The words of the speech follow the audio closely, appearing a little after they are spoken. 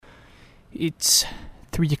It's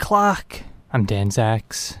 3 o'clock. I'm Dan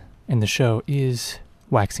Zacks, and the show is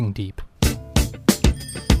Waxing Deep.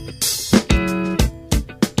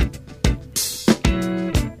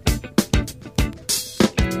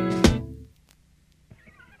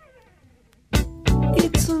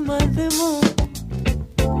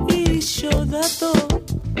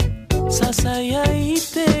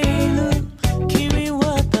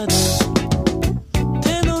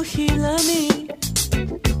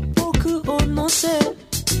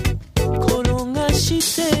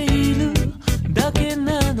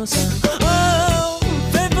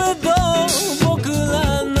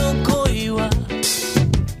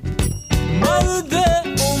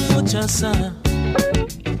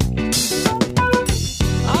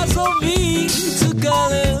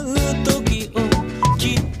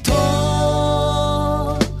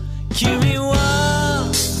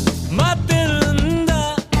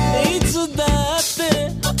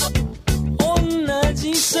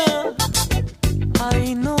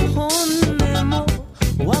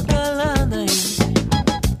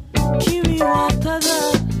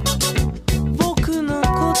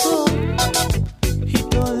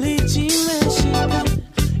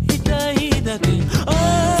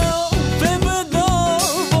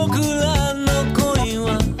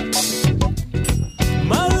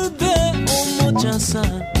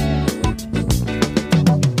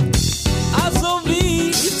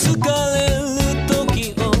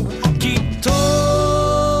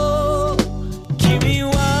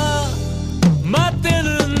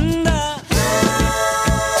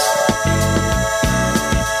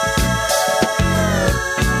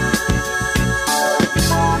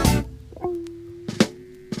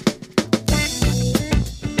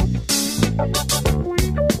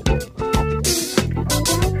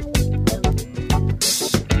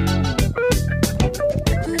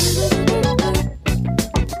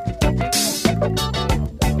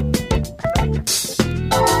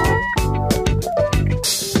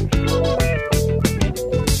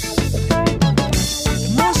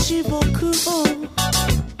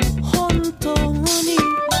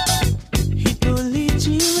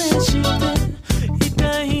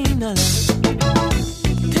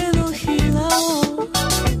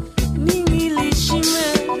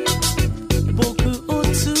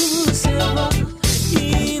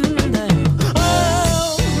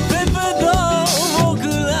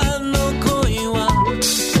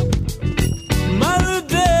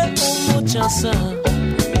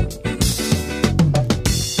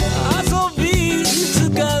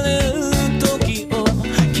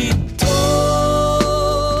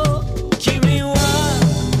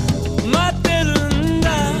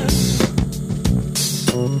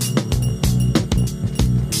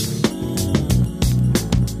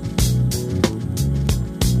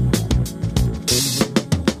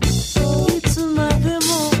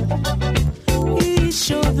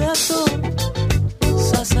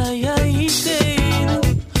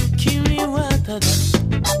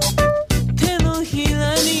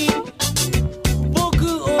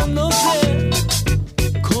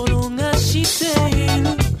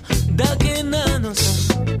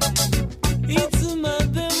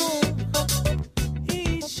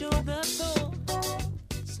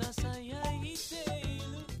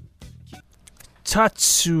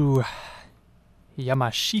 Tatsu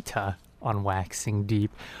Yamashita on Waxing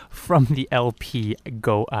Deep from the LP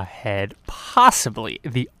Go Ahead. Possibly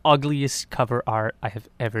the ugliest cover art I have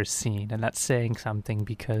ever seen. And that's saying something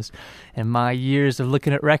because in my years of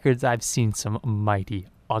looking at records, I've seen some mighty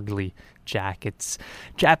ugly jackets.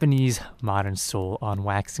 Japanese modern soul on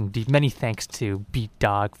Waxing Deep. Many thanks to Beat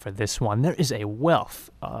Dog for this one. There is a wealth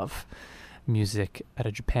of music out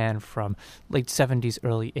of Japan from late 70s,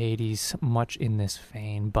 early 80s, much in this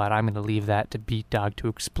vein, but I'm going to leave that to Beat Dog to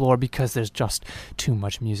explore because there's just too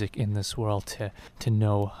much music in this world to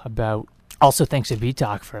know about. Also, thanks to Beat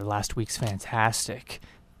Dog for last week's fantastic,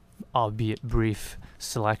 albeit brief,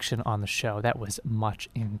 selection on the show. That was much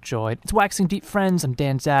enjoyed. It's Waxing Deep, friends. I'm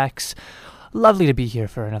Dan Zacks. Lovely to be here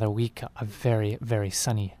for another week. A very, very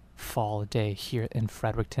sunny fall day here in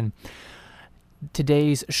Fredericton.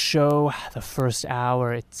 Today's show, the first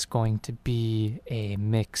hour, it's going to be a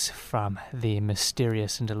mix from the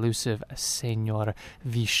mysterious and elusive Senor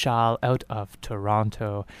Vishal out of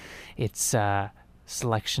Toronto. It's a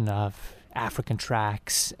selection of African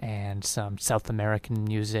tracks and some South American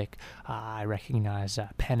music. I recognize a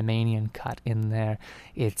Panamanian cut in there.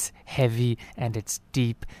 It's heavy and it's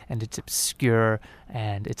deep and it's obscure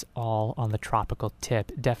and it's all on the tropical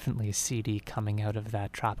tip. Definitely a CD coming out of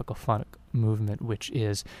that tropical movement, which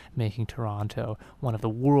is making Toronto one of the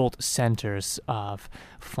world centers of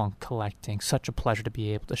funk collecting. Such a pleasure to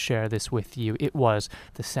be able to share this with you. It was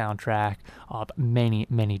the soundtrack of many,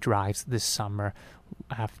 many drives this summer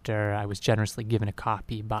after I was generously given a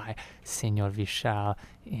copy by Senor Vishal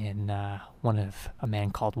in one of a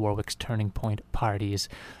man called Warwick's Turning Point parties.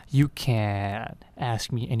 You can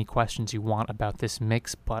ask me any questions you want about this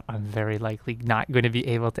mix, but I'm very likely not going to be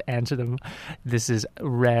able to answer them. This is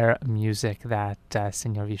rare music that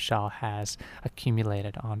Senor Vishal has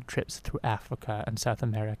accumulated on trips through Africa and South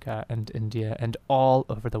America and India and all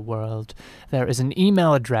over the world. There is an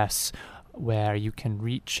email address where you can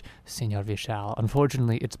reach Senor Vishal.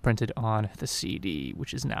 Unfortunately, it's printed on the CD,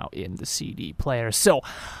 which is now in the CD player. So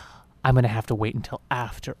I'm going to have to wait until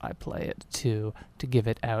after I play it to give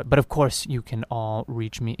it out. But of course, you can all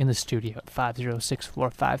reach me in the studio at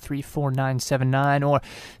 506-453-4979 or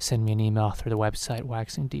send me an email through the website,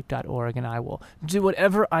 waxingdeep.org, and I will do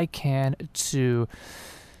whatever I can to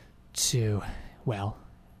well,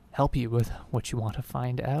 help you with what you want to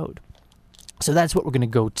find out. So that's what we're going to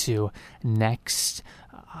go to next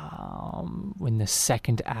in the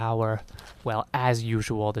second hour. Well, as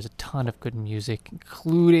usual, there's a ton of good music,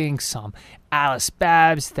 including some Alice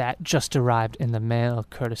Babs that just arrived in the mail,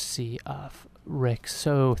 courtesy of Rick.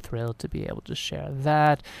 So thrilled to be able to share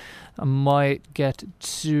that. I might get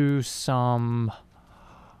to some...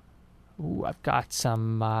 I've got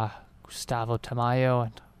some Gustavo Tamayo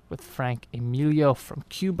and with Frank Emilio from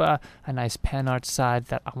Cuba, a nice pan art side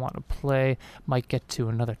that I want to play. Might get to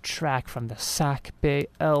another track from the Sac Bay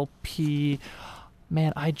LP.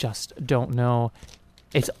 Man, I just don't know.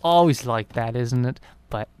 It's always like that, isn't it?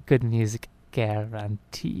 But good music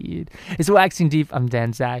guaranteed. It's Waxing Deep. I'm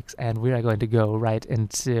Dan Zacks, and we are going to go right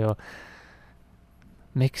into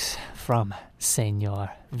mix from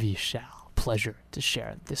Senor Vishal. Pleasure to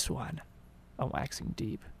share this one on Waxing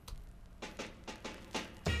Deep.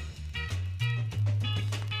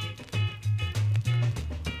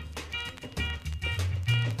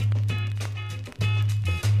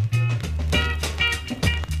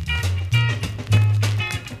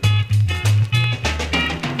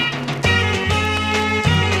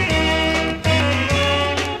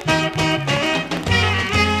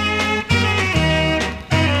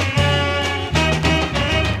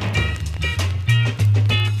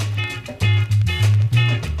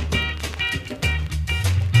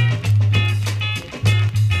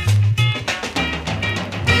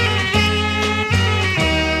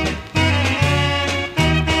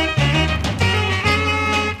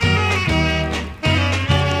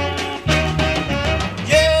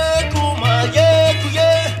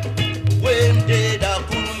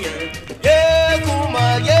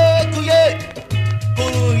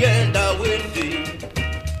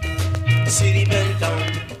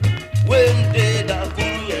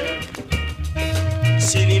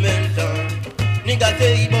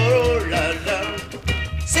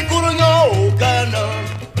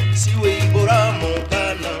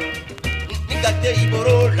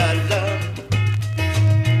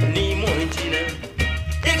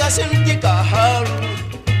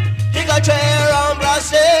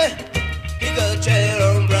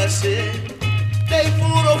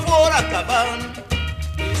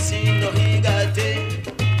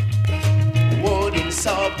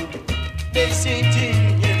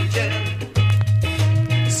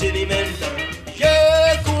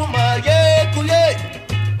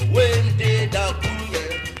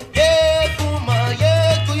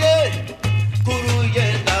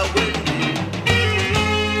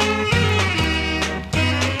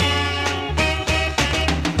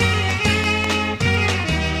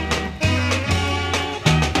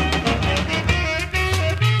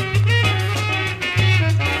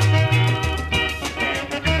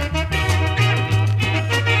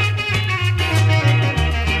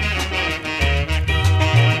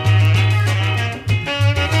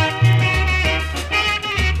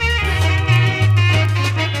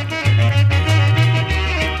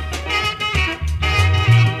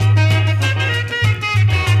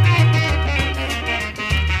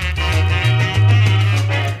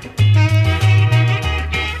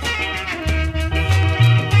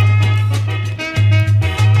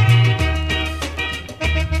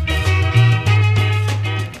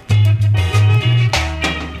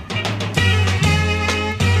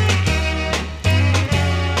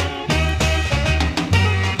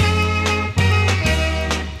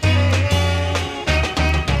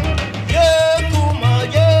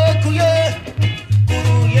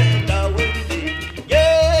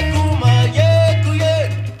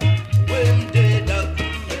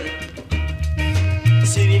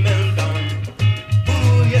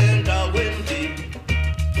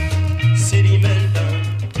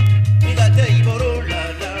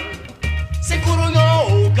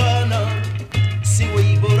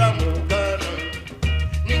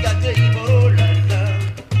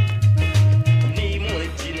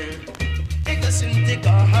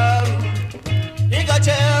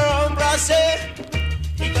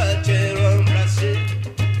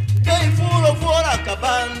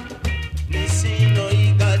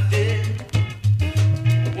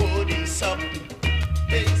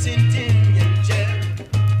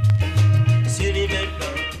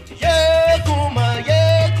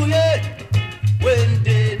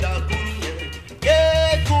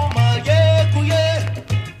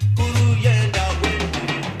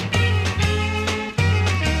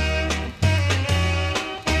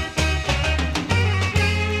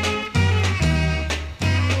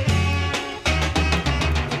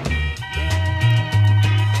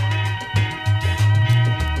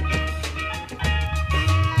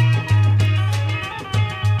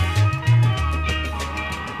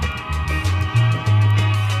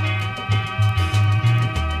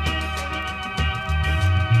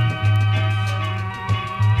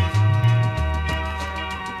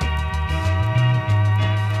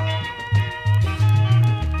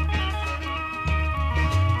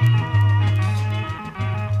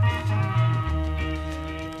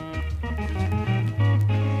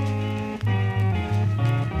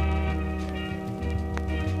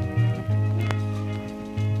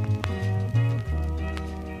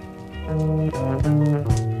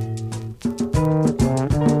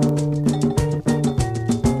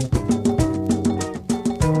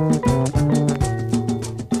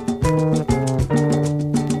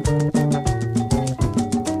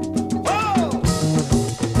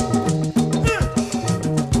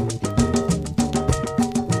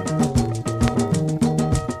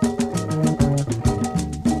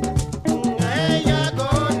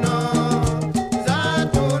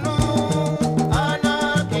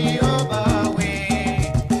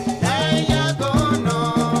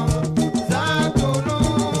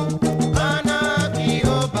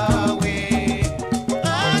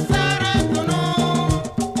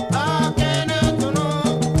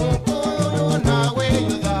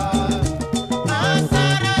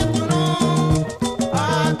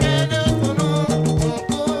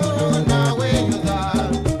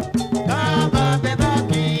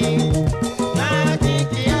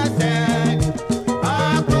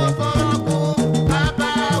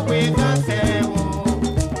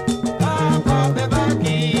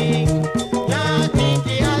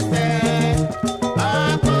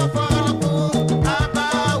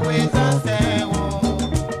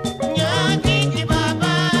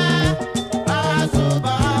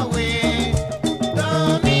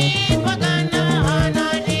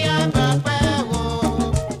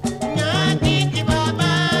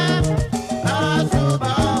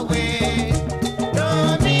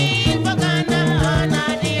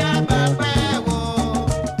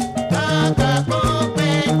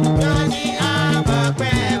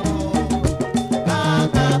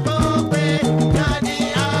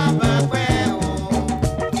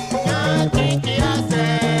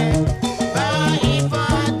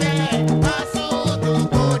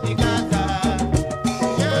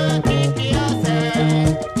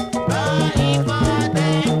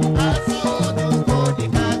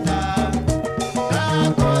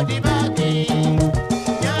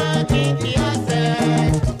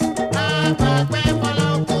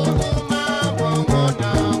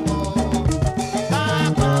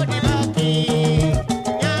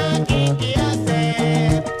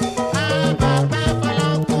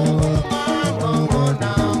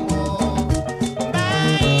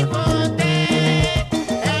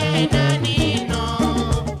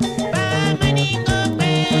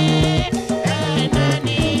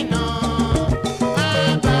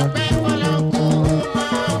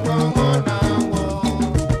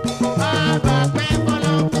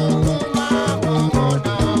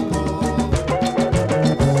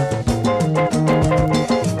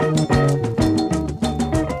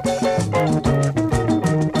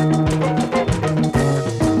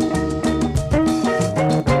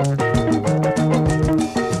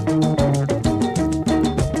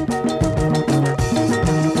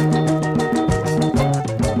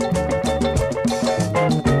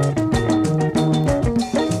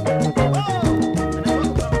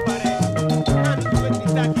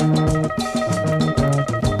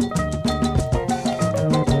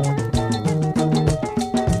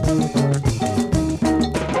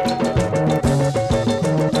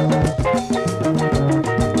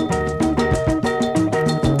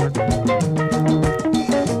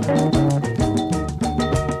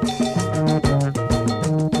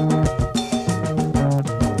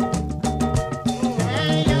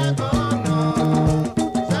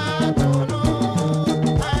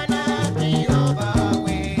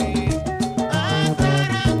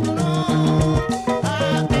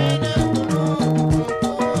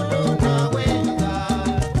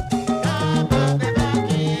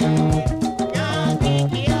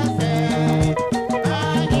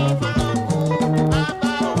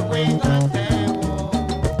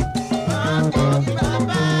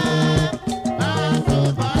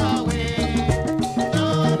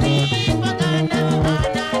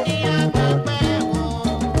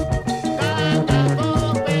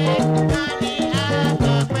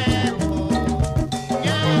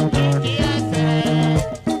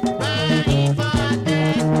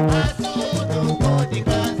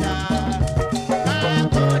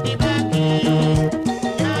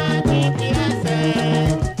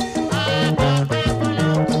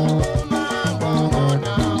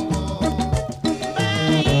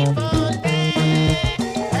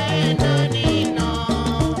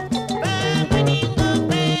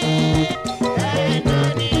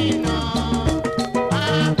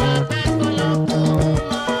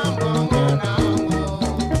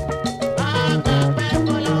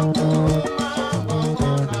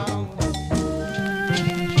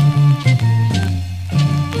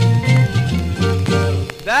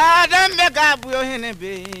 hene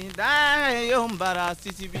be da yombara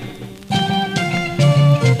sisibi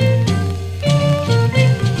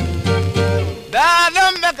da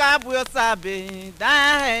lambe ka buyo sabe da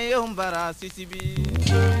yombara sisibi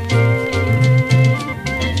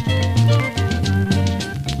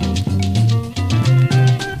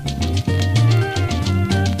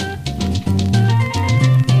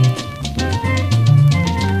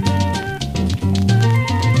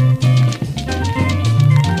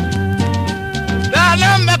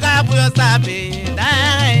sabe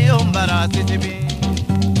da umbara sisibi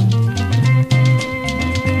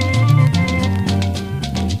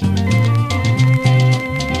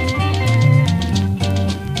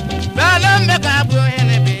dalam me kabu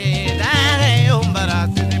hene be da umbara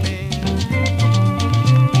sisibi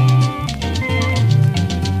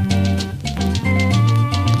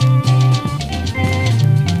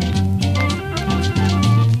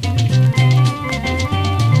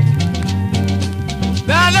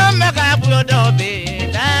dalam me kabu do be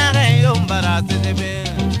da umbara sisibi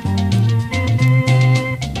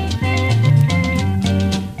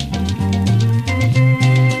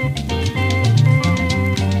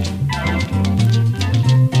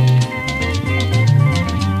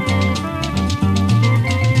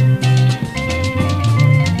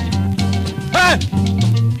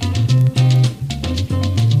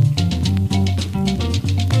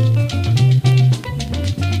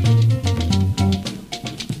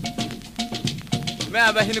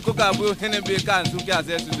aba hini ko ka bu hene be kan su kya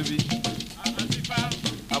se su bi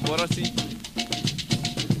aborosi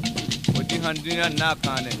odi handina na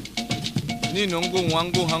kane ni nongo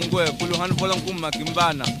wangu hango e kulu han folon kum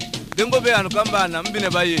makimbana dengo be anu kambana mbine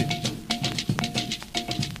baye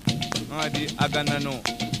adi agana no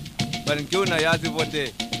barin kiuna yazi vote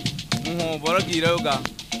muho borogi rewga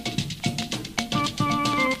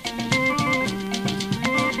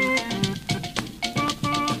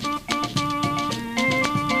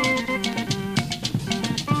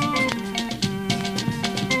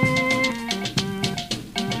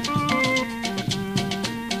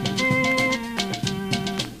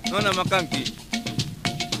nona makanki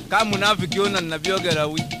ka munafiki ona na biogera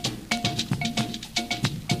wi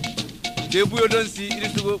debu yodon si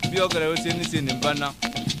irisugo biogera wo seni seni mbana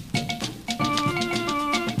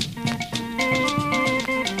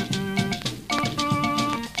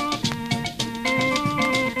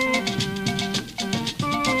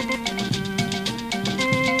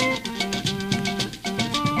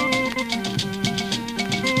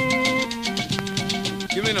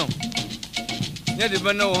kimino nyadi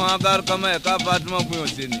bana wo hagar kama ka fatuma buyo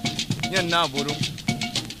seni nyen na buru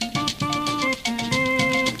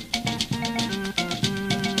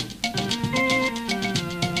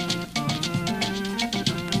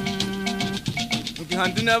nki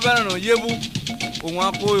handina bana no yebu o nwa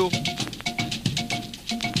koyo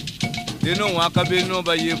deno nwa ka be no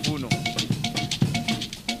ba yefu no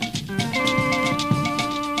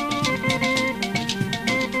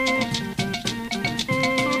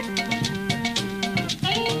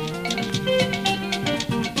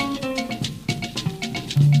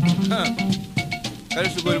kar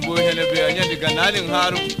su gol bo hele be anya diga nalin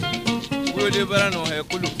haru bo de barano he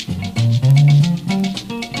kulu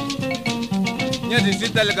nya di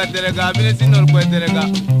sital ga delega bine sinor ko delega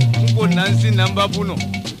ko nansi namba buno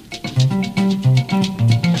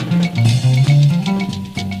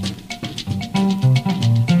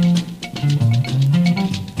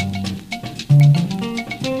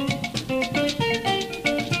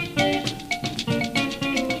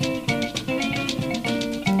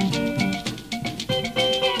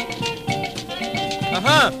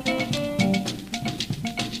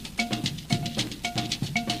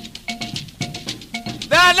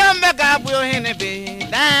dalam me kabu hene be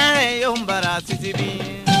da umbara sisibi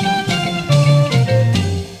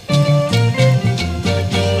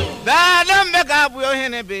dalam me kabu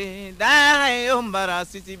hene be da umbara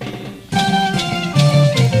sisibi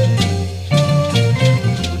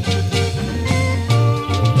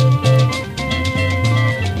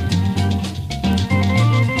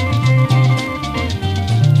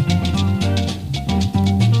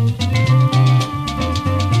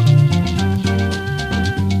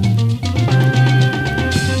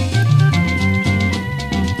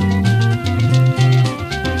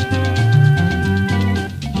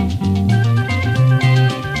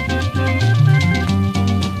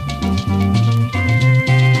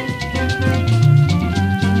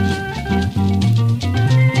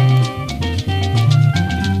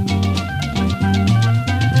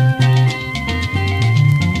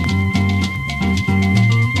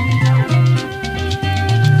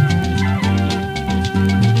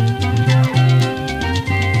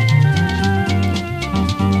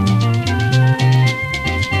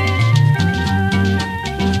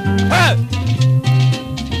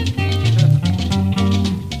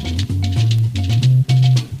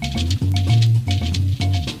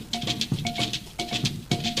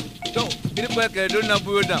kweke do na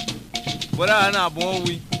buoda bora na abon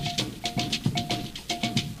wi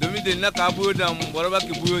domi de na ka buoda bora ba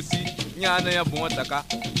ke buosi nya na ya bon taka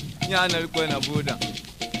nya na ko na buoda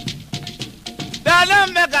da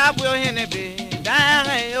me ka buo hene be da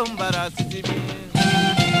yo mbara sisibi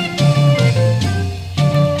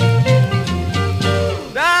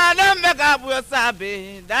da me ka buo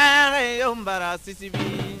sabe da yo mbara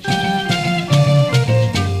sisibi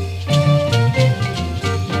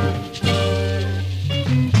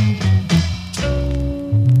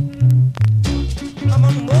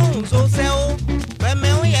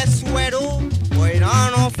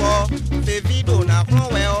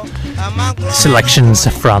Selections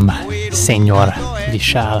from Senor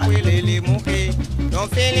Vishal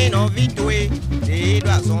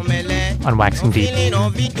on Waxing Deep.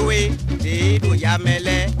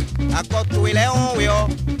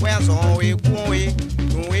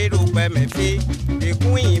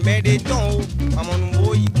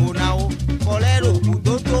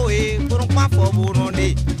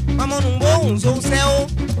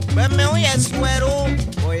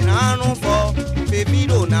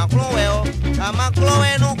 Bebido na cloel, ama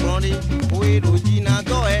cloe no clonde, we do gina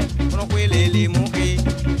doe, no quelele muke,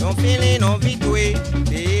 don't feeling no vitue,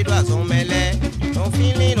 de do azomele, don't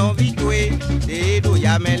feeling no vitue, de do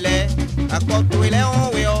yamele, a cotuele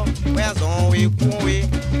on wheel, where's on we coe,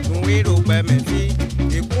 we do bemefi,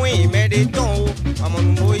 the queen made it on,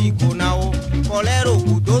 amon boy go now, colero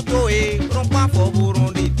kudoto e, rompa for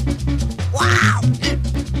Burundi. Wow!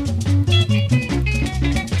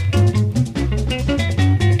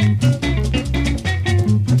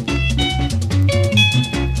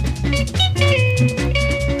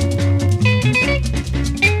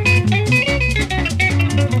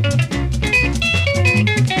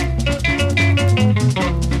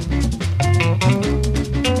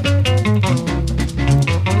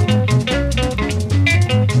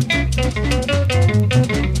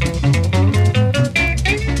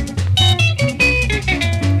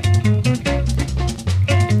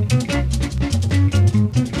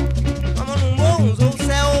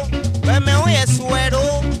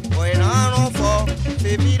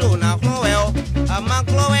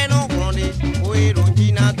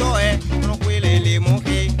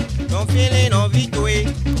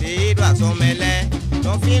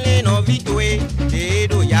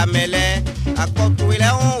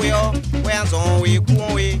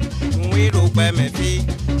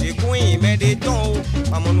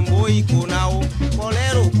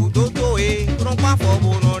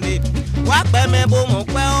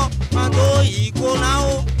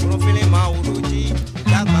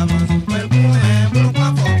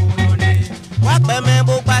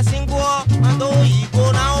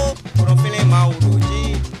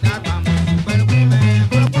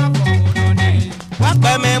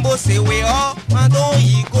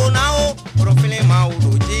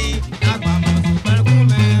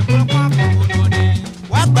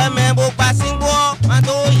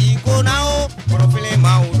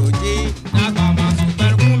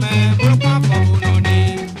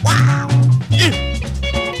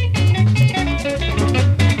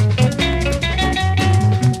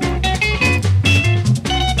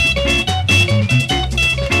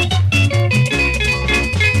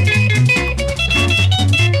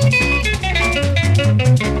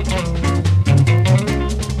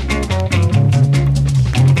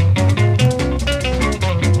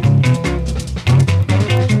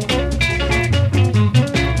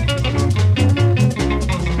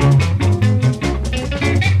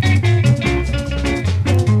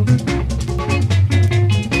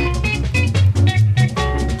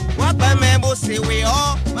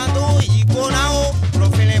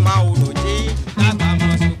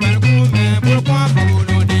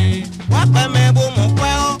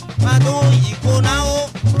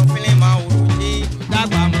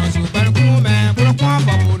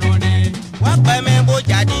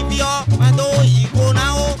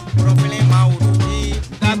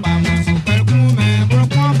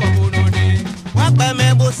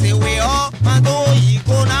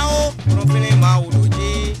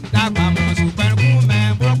 Super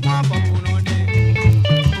woman,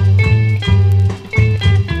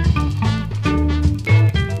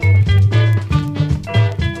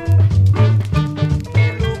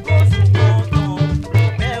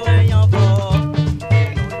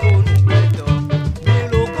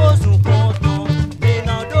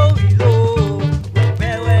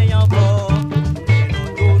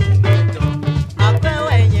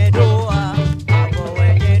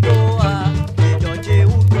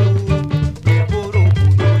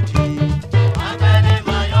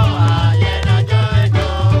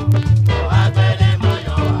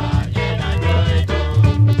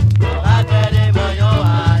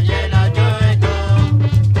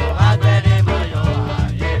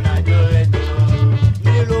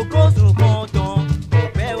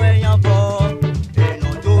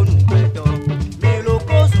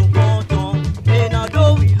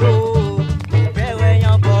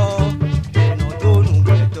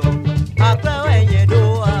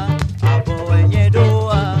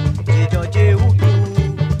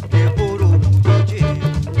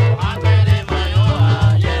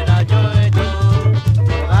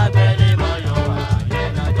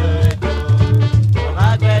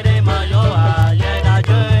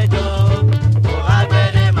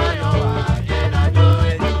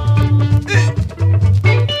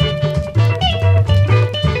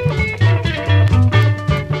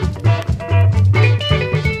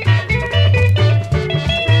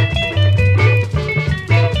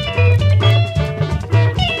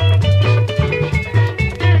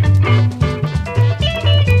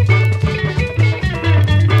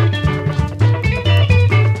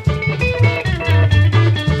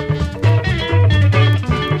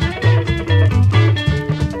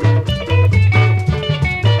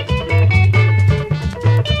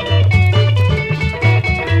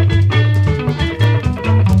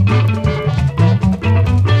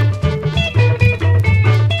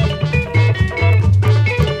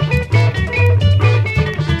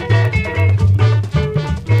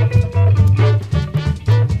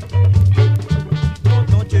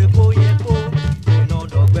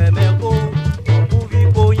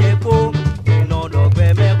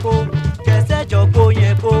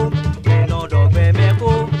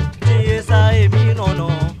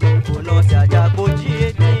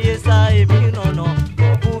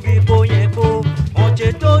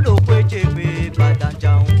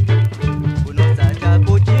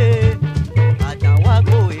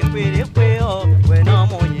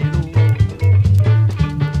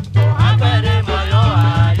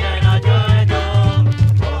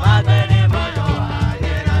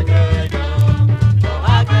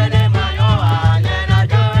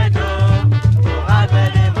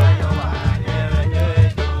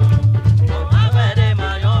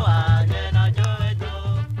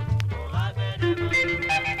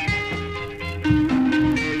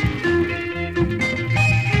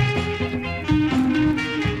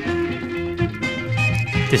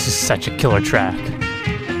 This is such a killer track.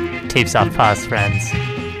 Tapes off pause, friends.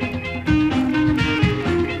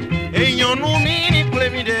 E io non mi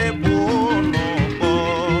plemi de buono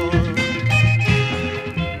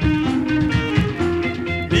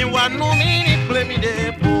mi wanno mi plemi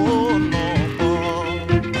de buono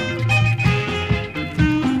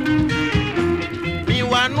mi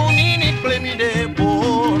wanno mi plemi de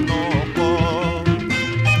buono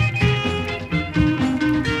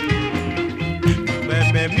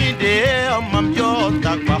bebe mi de mam yo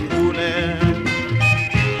tak bakune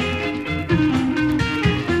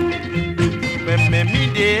me mi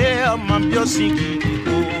de mambio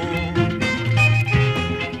singiko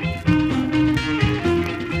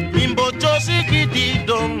mimbo josikiti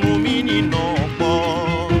don mumini no po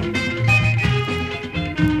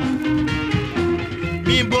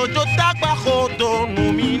mimbo jotakba khodo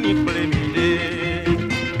mumini plemide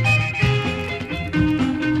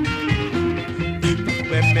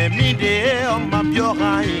me mi de mambio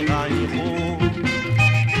rai rai ho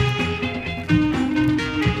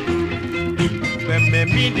me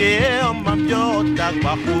mi de mambio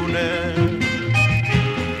takbakune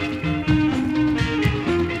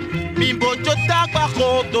mi bojo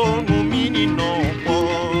takbakodo mumini no po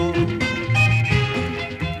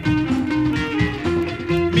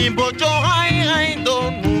mi bojo hai hai do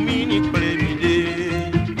mumini plemide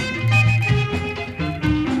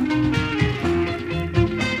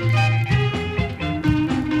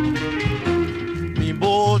mi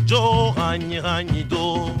bojo hani hani do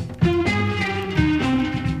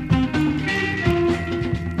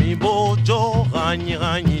bojo rani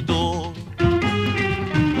rani do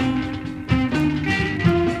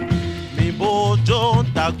mi bojo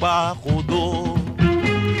tagba khodo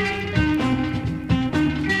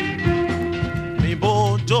mi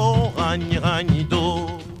bojo rani rani do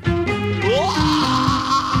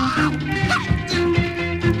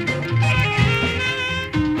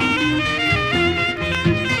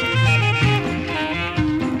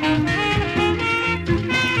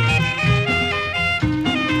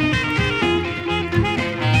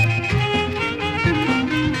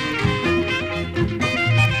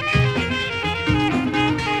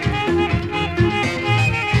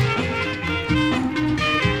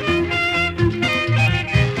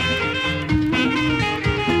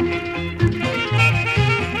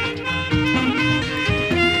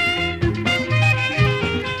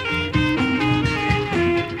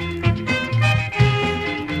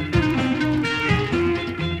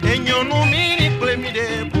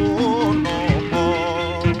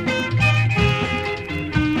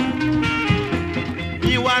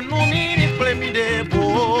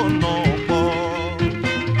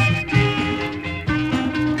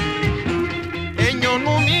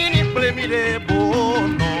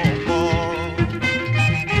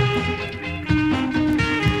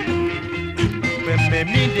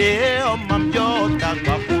mi de mambio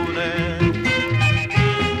takbakune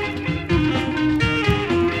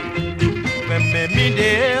mi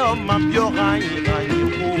de mambio rai rai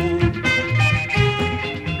ho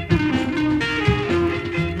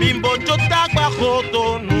mi bojo takbakodo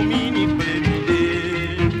no mini plemide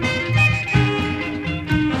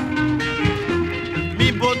mi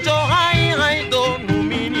bojo rai rai do no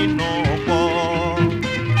mini no po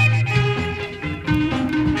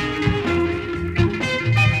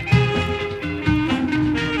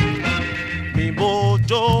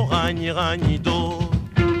rani rani do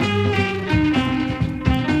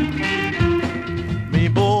mi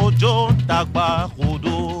bojo takba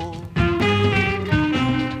khudo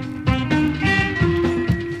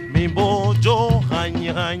mi bojo rani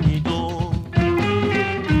rani do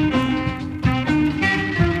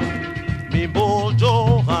mi bojo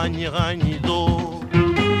rani rani do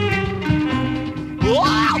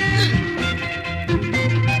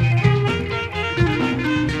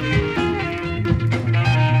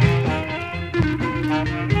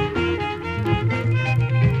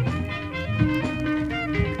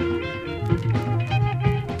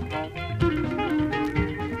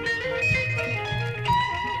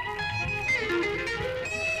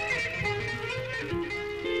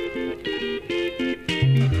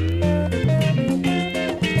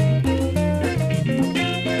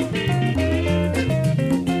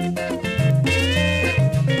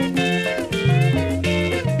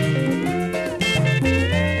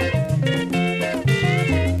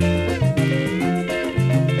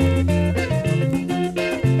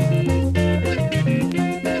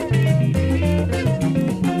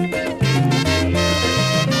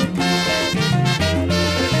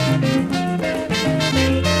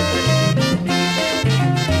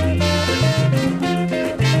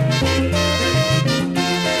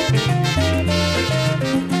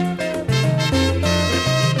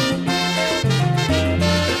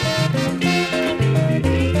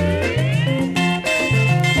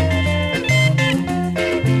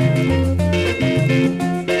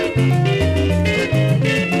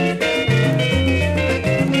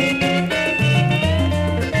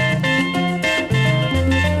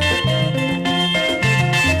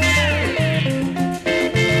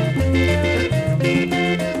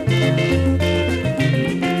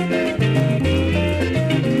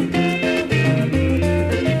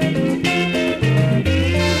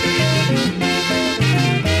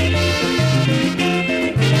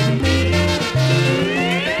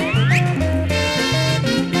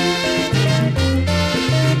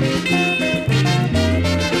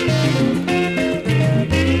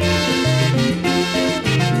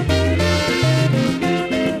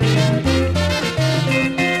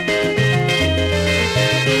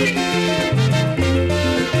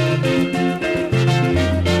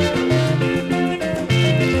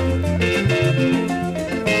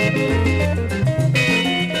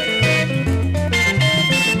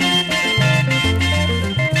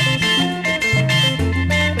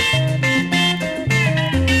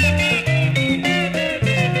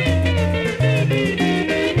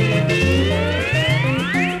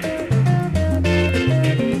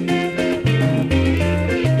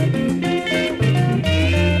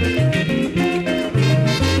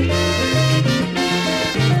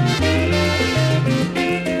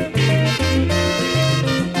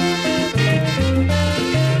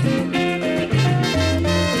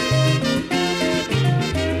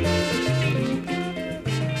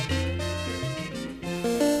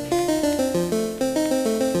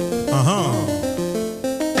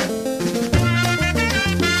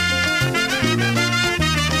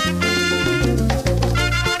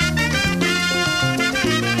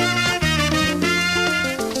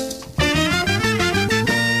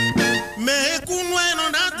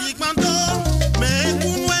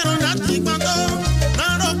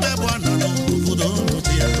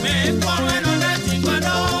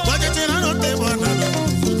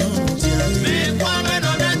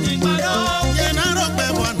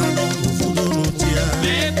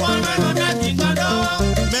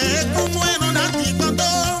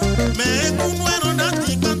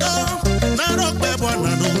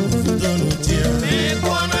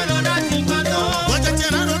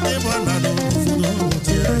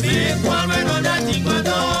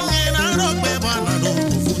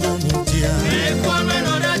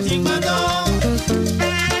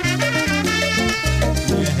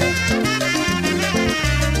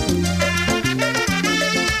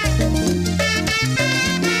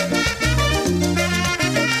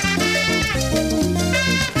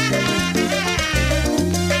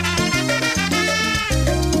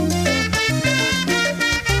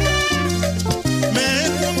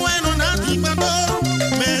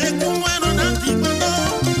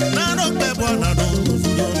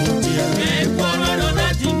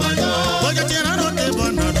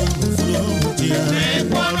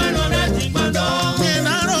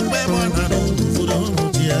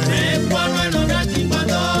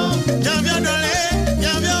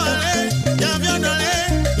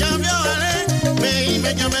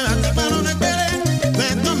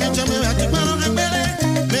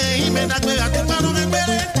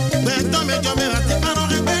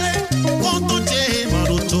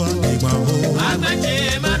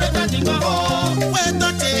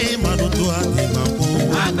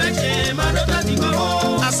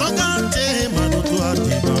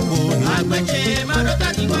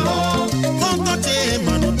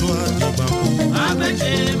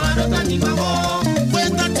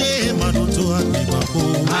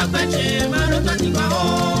Agbeche maroto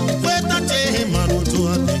tingao. Fuetache maroto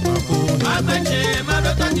atingao. Agbeche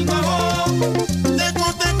maroto tingao.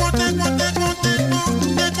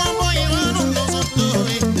 Teko boy wanu no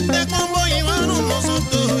sotoe. Teko boy wanu no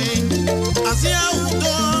sotoe. Asia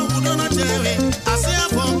udo na tewe. Asia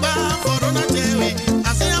foba na tewe.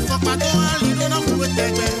 Asia foba to alido na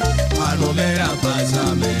fuetebe. Anomera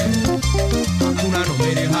pasame. Hakuna no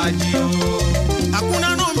mere hajio. Hakuna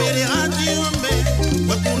no mere hajio me.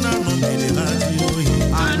 Hakuna no mere hajio.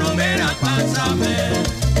 Anomera pasame.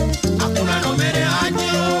 Hakuna no mere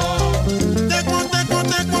hajio. Teko boy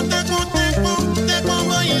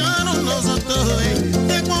wanu no sotoe.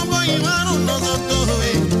 Teko boy wanu no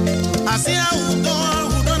sotoe. Asia udo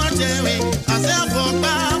na tewe. Asia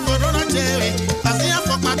foba na tewe. Asia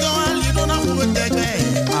foba to alido na fuetebe.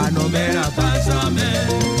 Anomera pasame.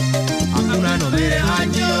 Hakuna no mere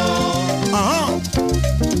hajio.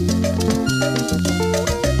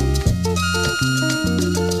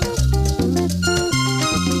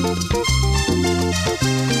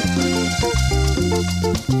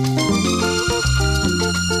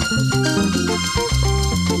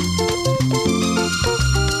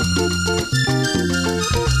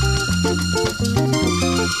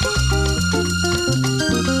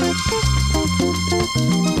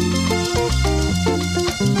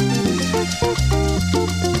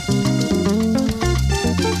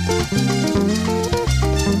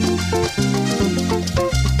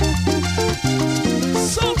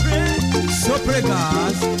 Sopre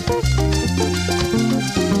gas.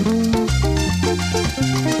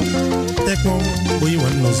 Teko boy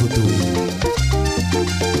wan no soto.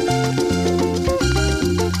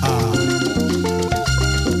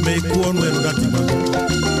 Me kuon wen dati mago.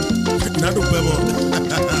 Nado pebo.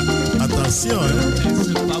 Attention,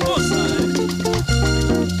 c'est pas beau ça.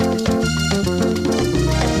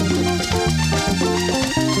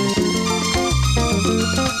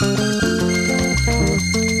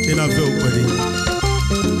 In a veel wedding.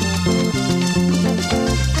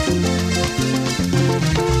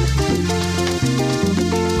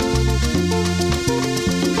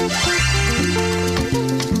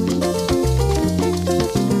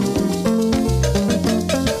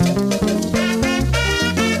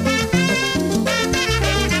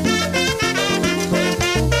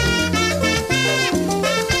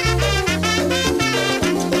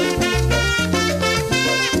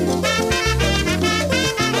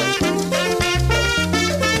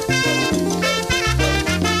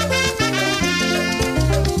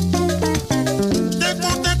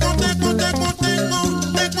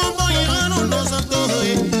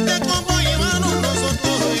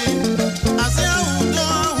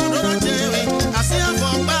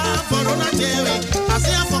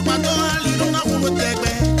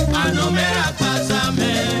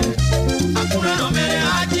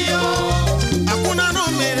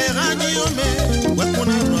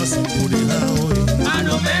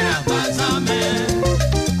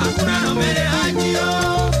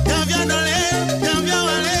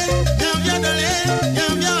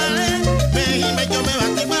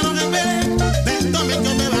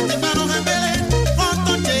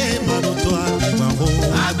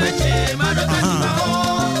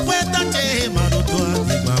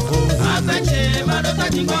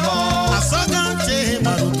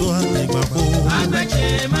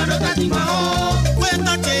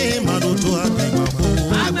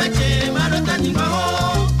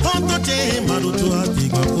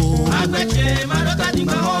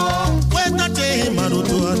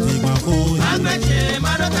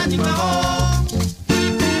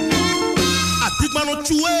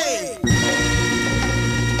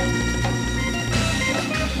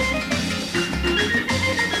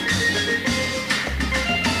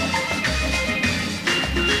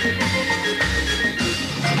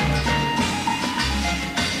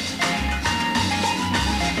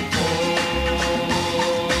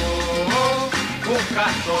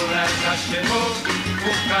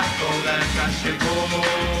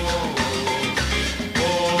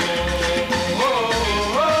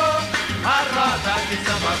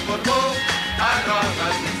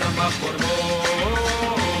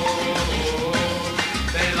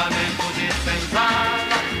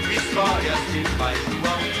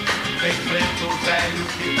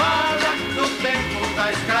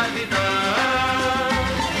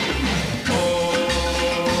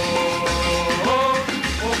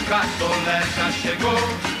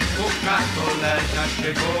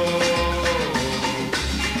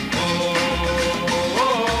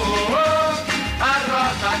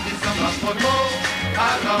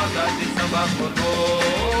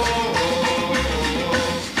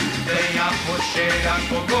 Tem a cocheira,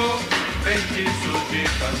 cocô, feitiço de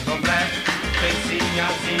cantor. minha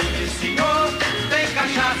filha e senhor, tem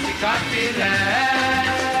cachaça e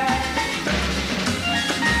capilé.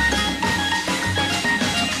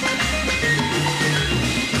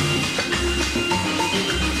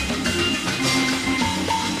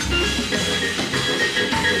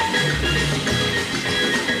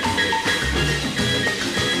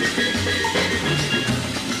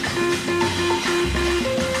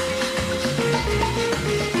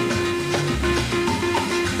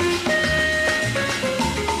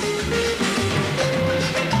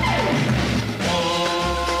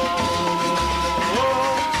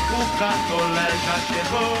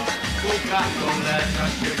 O cacolé já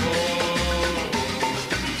chegou.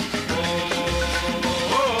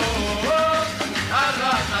 A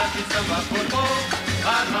roda de samba formou, a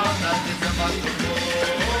roda de samba formou.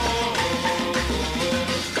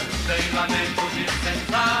 Tem lamento de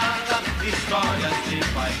senzala, histórias de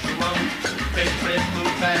pai João. Tem preto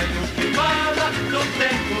velho que fala do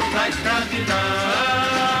tempo da escravidão.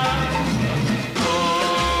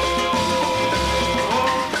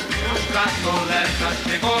 O cacolé já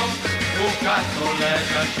chegou, o cacolé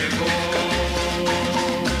já chegou.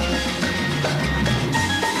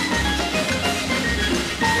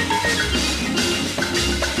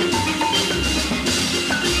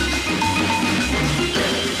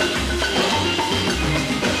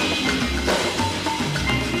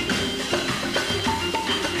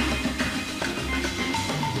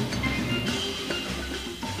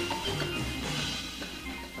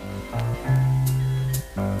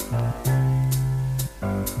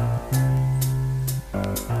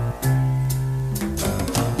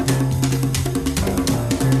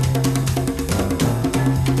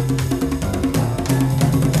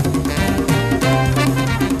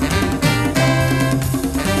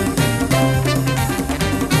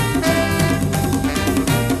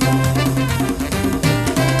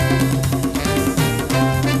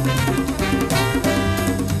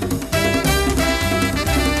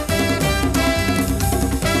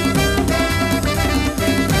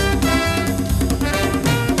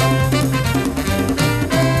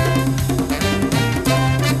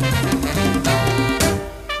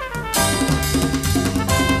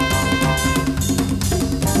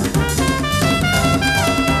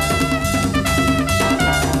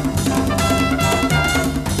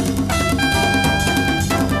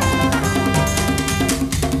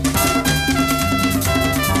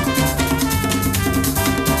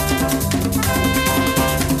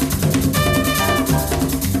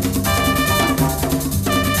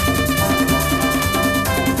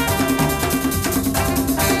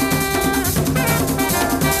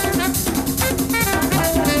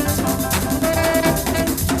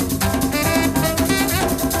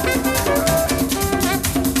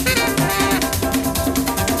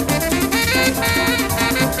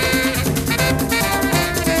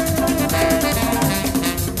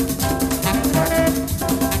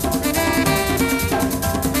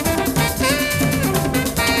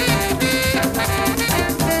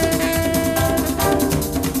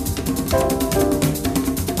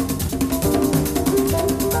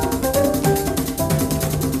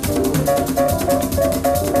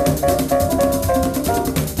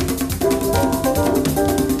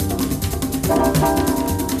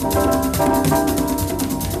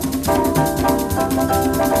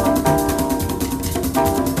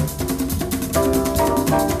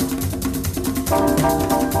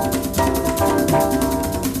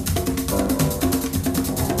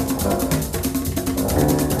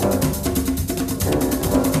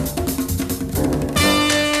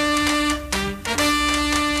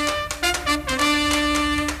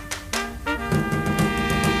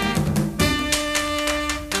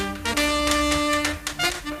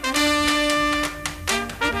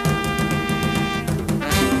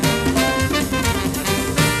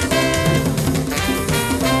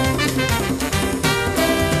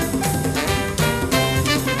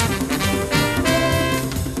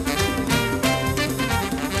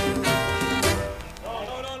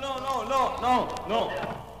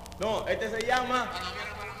 No, este se llama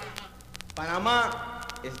Panamá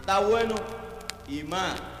está bueno y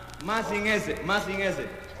más sin ese.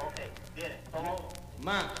 Ok, bien, ¿cómo?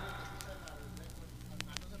 Más.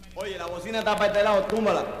 Oye, la bocina está para este lado,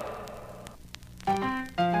 túmbala.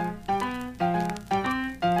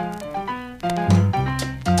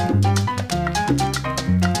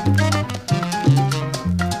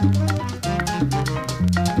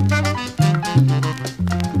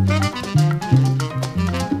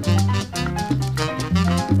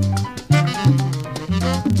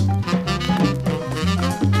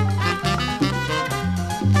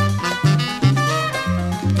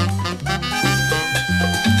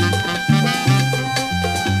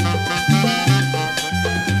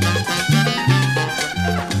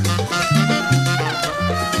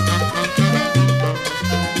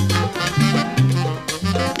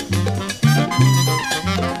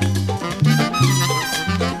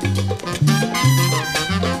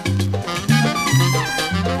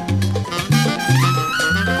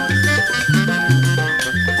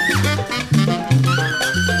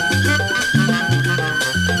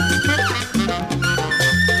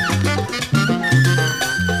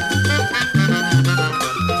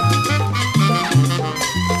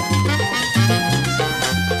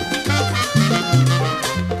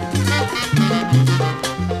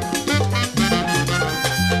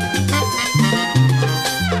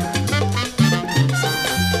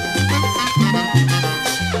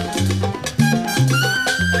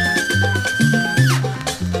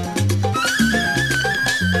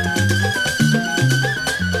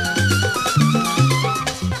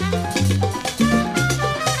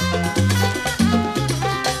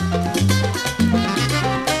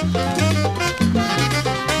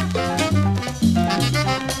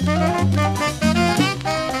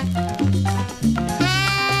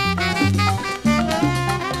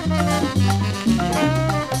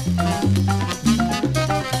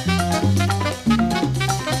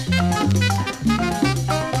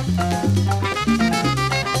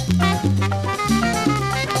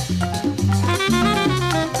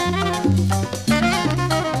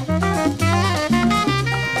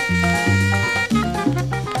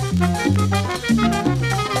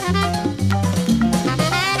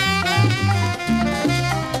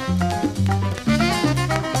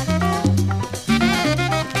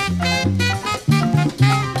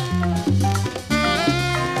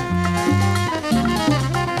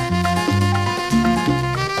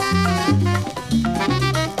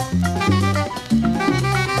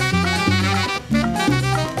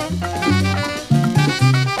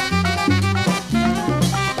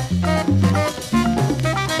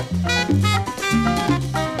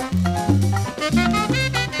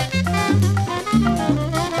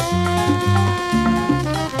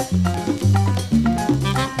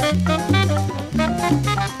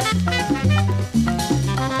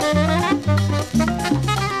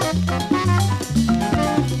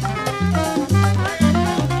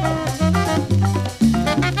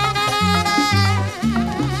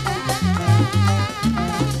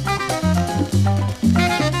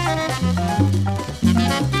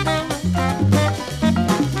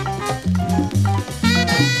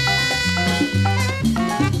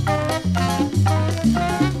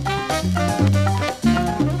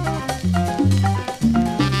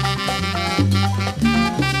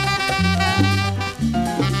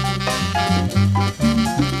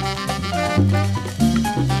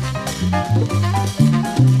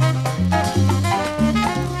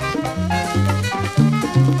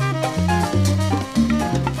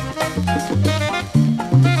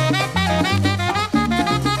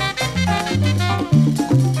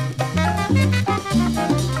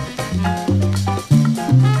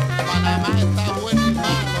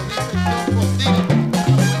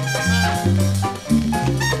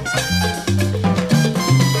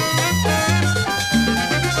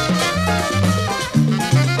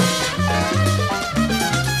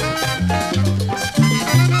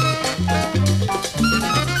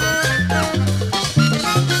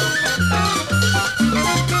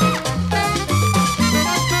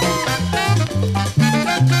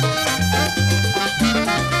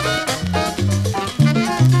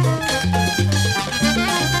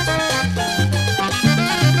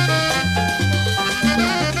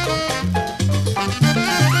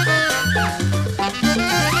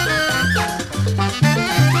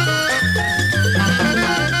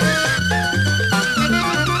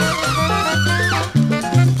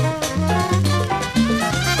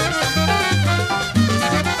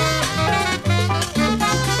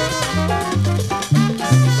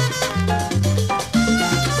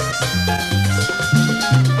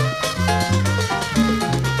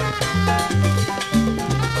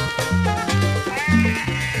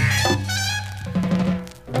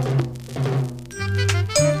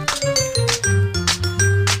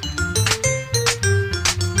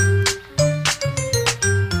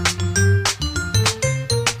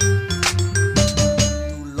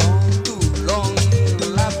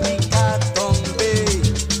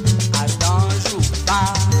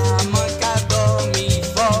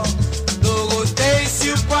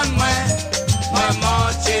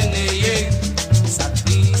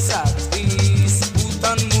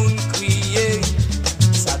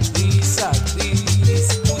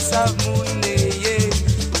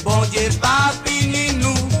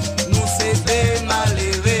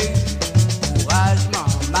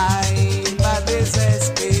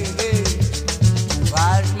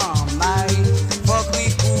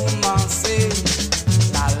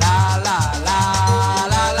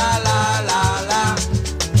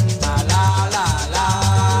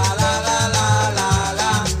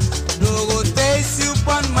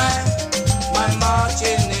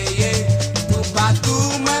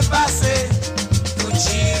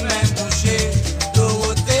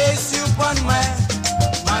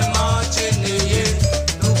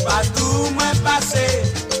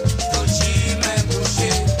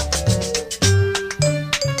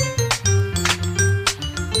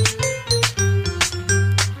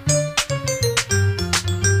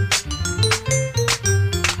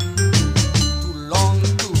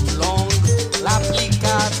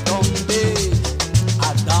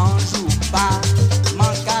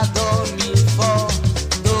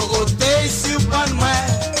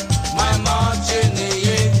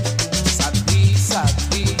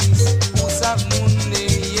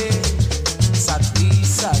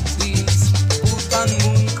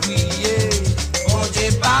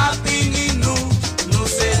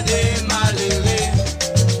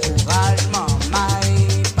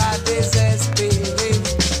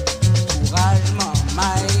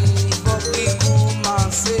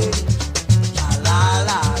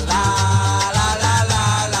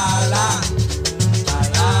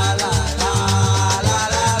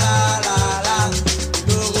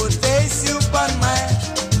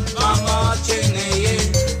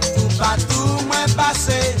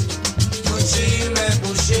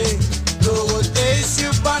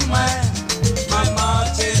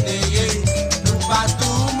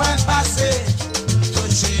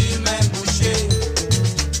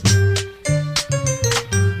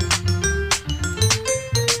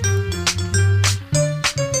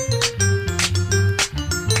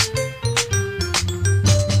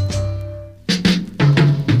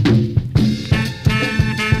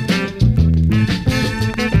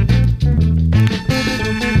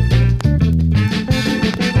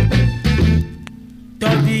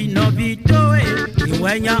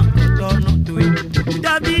 kotono tui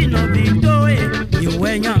Davi no vitoe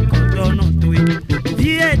Iwenya kotono tui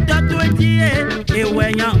Die tatue die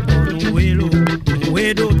Iwenya kono welo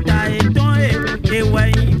Wedo tae toe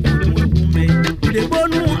Iwenyi kutume De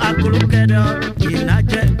bonu akulukeda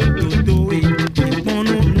Inaje kutotoe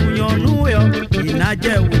Iponu nuyo nuyo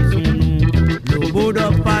Inaje wizunu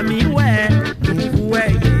Lobodo pamiwe Nukuwe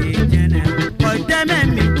ye jene Koiteme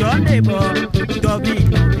mi jondebo Dobi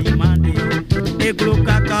no bimande Eglo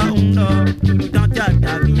kaka undo Tanta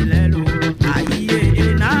tabilelo Aye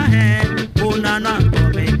enahe Onana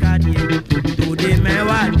kome kadie Tode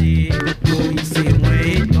mewade Oise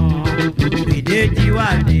mweton Pede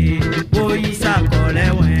jiwade Oisa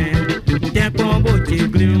kolewen Tenkon boche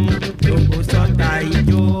glion Yoko sota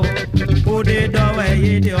ijo Ode dowe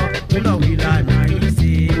yedio Ulo wila na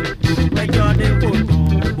isi Wejo de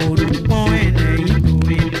koton Bodu pon ene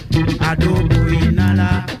itowe Adobo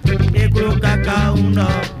inala Eglo kaka undo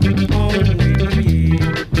Pon winuye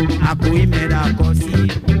Apo imeda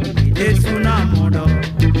kosi Ide suna modo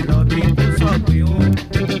Lobi kusokyo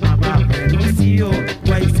Maba fenusiyo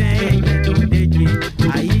Waise enye to deji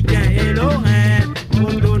Aije elo hen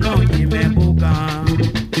Odo no yime boka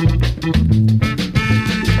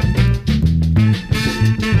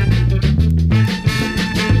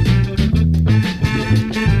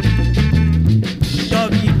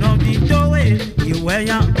Dobi no bitowe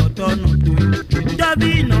Iwenya kotono tui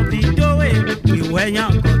Dobi no bitowe Iwenya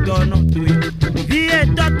kotono tui Vie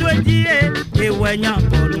tatwe die Iwenya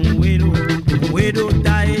kono welo Wedo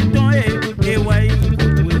tae toe Iwe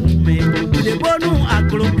kutuwe ume De bonu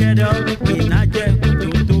akulukeda Inaje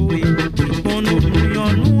kututowe Iponu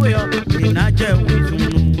nuyo nuyo Inaje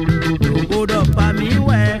wizunu Lobodo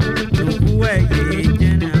pamiwe Nukuwe ye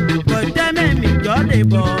jena Koiteme mi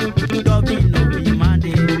jodebo Dobi no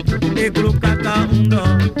bimande Eglo kaka undo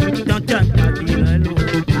Tantan tabilelo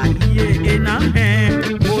Aye enahe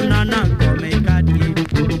Onana kome kadie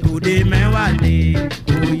Tode mewade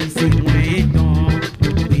Oise mweton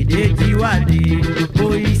Pede jiwade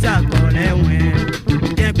Oisa kolewen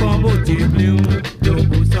Tenkon boche glion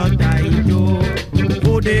Yoko sota ijo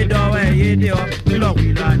Ode dowe yedio Ulo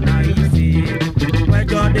wila na isi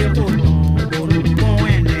Wejo de koton Bonu pon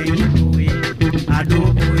ene itowe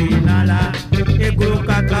Adobo inala Eglo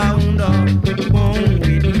kaka undo Pon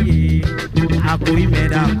widiye Ako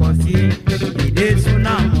imeda kosi Ide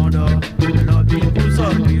suna modo Lobi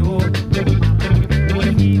kusokyo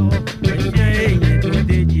Oyiyo Eje enye to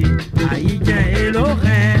deji Aije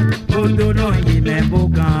elohe Odo no yime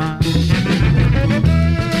boka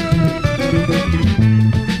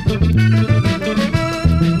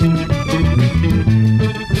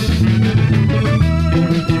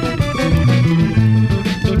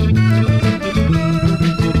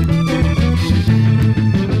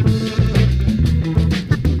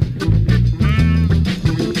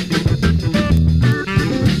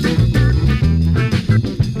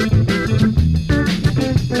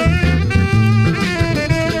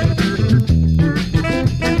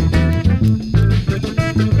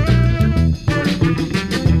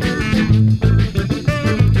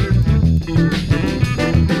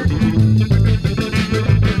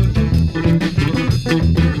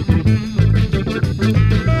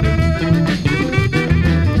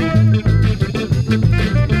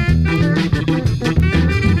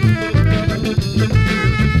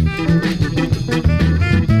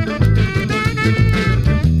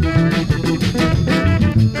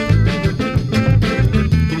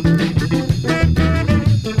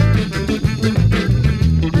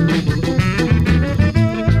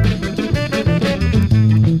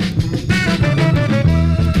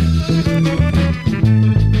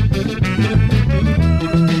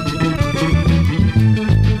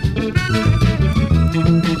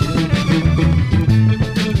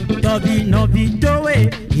Dobi no bitowe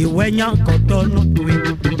Iwenya kotono tui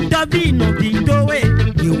Dobi no bitowe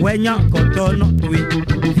Iwenya kotono tui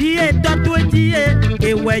Die tatwe die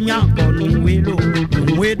Iwenya kono welo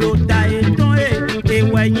Wedo tae toe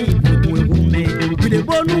Iwenyi kutuwe ume Wile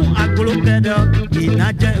bonu akulukeda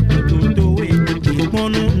Inaje kututowe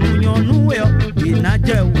Iponu nuyo nuyo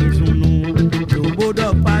Inaje wizunu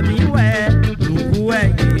Lobodo pamiwe Nukuwe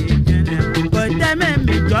ye jene Koiteme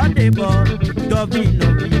mi jodebo Dobi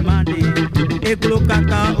no bimande Eglo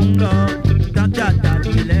kaka undo Tanta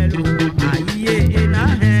tabilelo Aye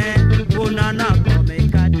enahe Onana kome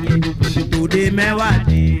kadie Tode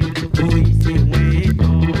mewade Oise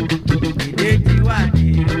mweton Pede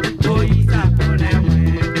jiwade Oisa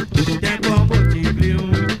kolewen Tenkon boche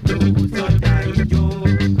glion Yoko sota ijo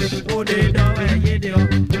Ode dowe yedeo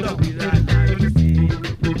Ulo wila na isi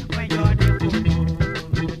Wejo de kono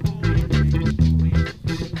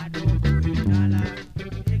Ade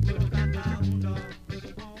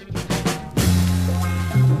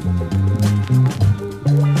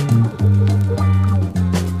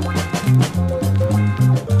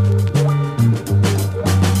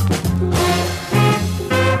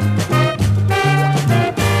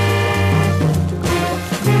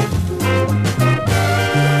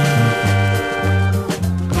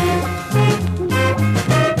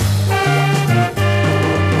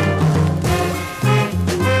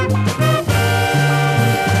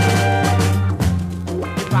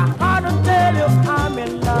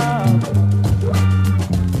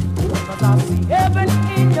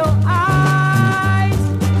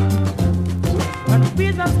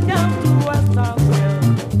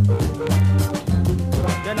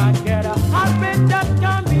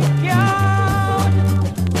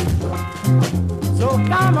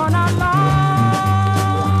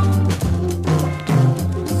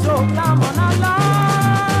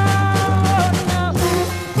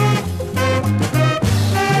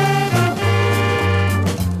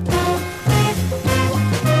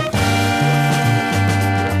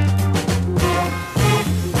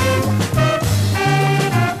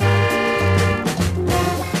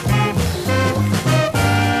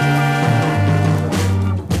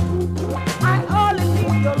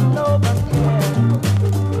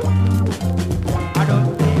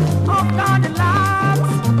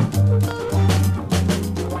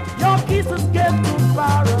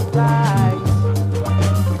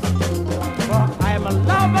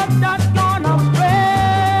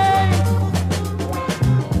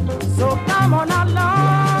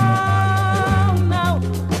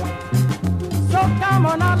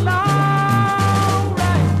along, right?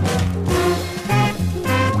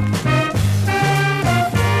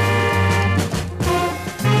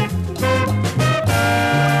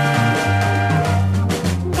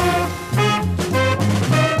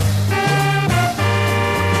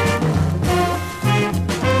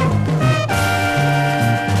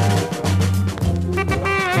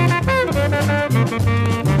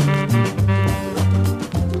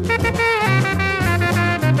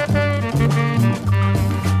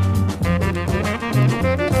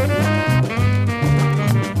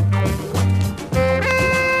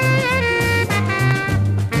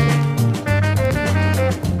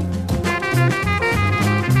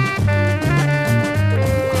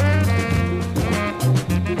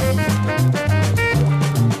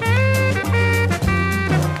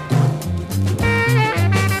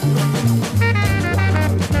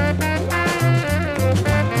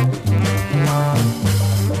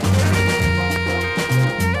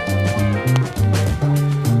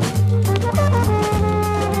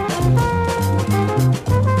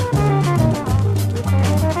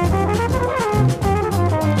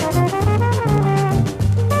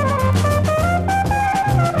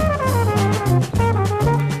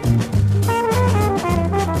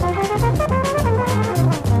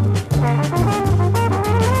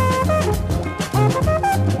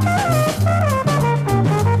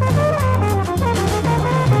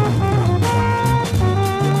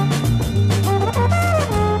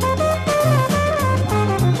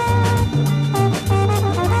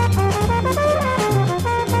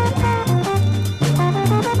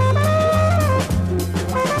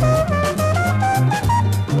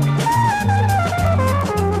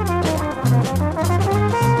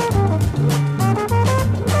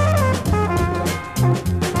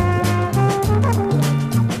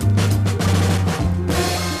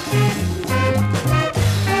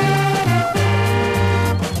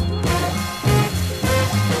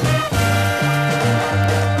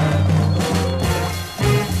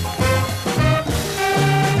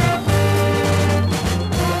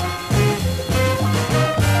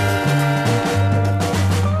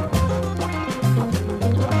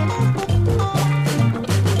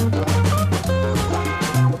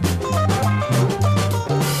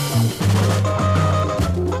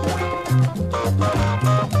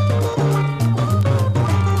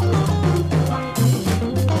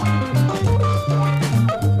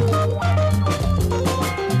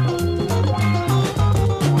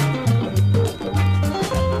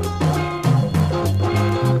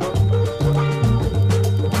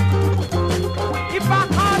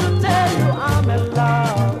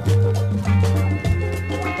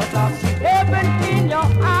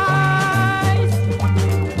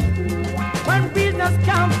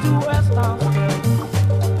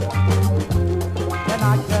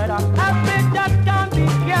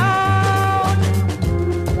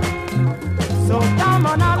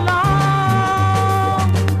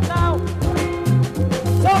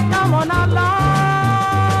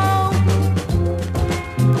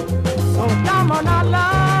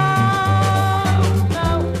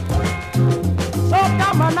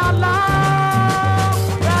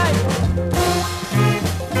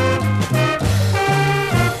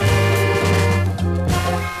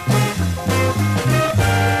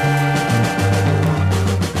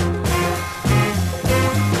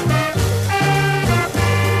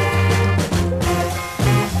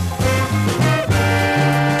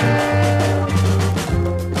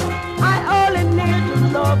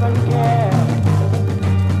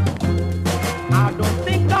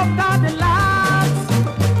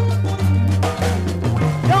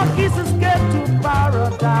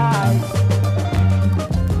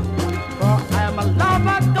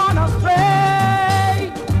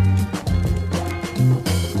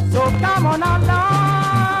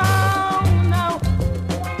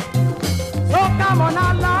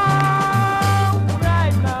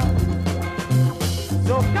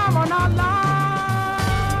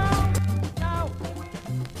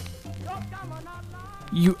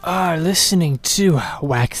 You are listening to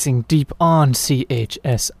Waxing Deep on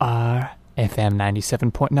CHSR FM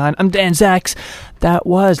 97.9. I'm Dan Zacks. That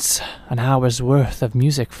was an hour's worth of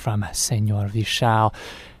music from Senor Vishal.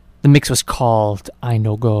 The mix was called I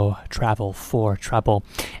No Go Travel for Trouble,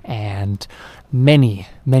 and many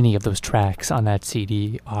of those tracks on that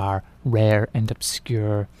CD are rare and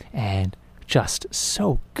obscure and just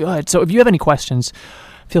so good. So if you have any questions,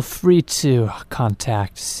 feel free to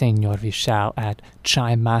contact Senor Vishal at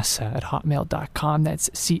chaimasa@hotmail.com. That's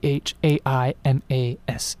CHAIMASA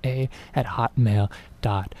at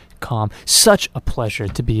hotmail.com. Such a pleasure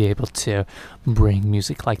to be able to bring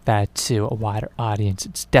music like that to a wider audience.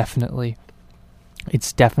 It's definitely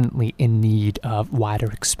it's definitely in need of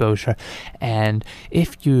wider exposure. And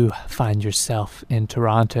if you find yourself in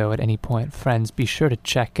Toronto at any point, friends, be sure to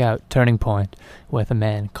check out Turning Point with a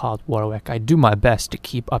man called Warwick. I do my best to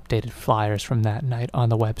keep updated flyers from that night on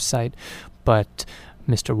the website, but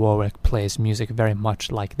Mr. Warwick plays music very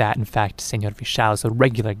much like that. In fact, Senor Vishal is a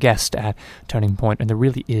regular guest at Turning Point, and there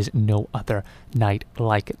really is no other night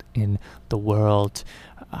like it in the world.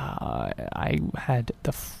 I had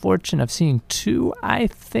the fortune of seeing 2, I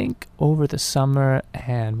think, over the summer,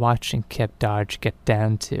 and watching Kip Darge get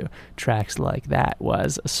down to tracks like that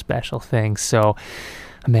was a special thing. So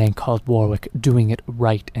a man called Warwick doing it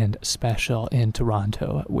right and special in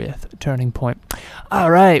Toronto with Turning Point.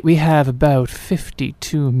 All right, we have about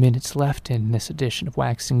 52 minutes left in this edition of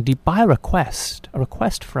Waxing Deep by a request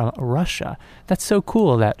from Russia. That's so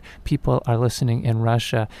cool that people are listening in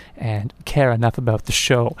Russia and care enough about the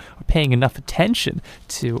show or paying enough attention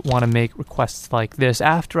to want to make requests like this.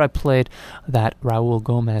 After I played that Raul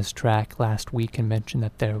Gomez track last week and mentioned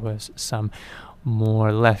that there was some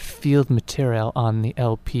more left field material on the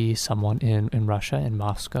LP, someone in Russia, in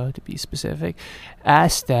Moscow to be specific,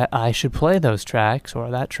 asked that I should play those tracks or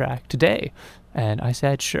that track today. And I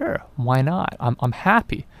said, sure, why not? I'm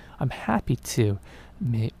happy to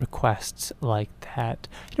make requests like that.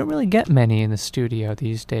 You don't really get many in the studio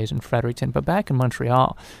these days in Fredericton, but back in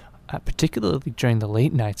Montreal, particularly during the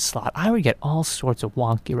late night slot, I would get all sorts of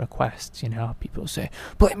wonky requests. People say,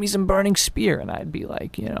 play me some Burning Spear, and I'd be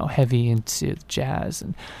like, heavy into jazz,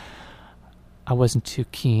 and I wasn't too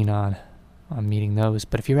keen on meeting those.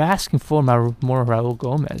 But if you're asking for more Raul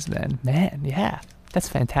Gomez, then man, yeah, that's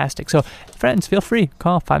fantastic. So friends, feel free,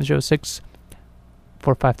 call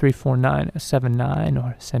 506-453-4979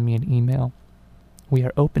 or send me an email. We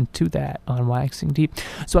are open to that on Waxing Deep.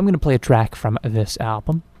 So I'm going to play a track from this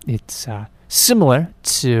album. It's similar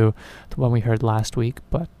to the one we heard last week,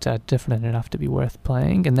 but different enough to be worth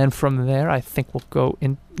playing. And then from there, I think we'll go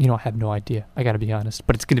in. I have no idea. I got to be honest,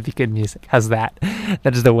 but it's going to be good music. How's that?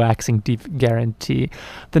 That is the Waxing Deep guarantee.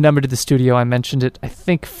 The number to the studio, I mentioned it, I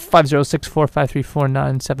think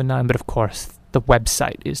 506-453-4979, but of course, the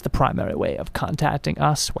website is the primary way of contacting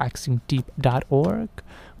us, waxingdeep.org.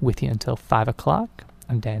 With you until 5 o'clock.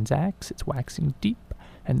 I'm Dan Zacks. It's Waxing Deep,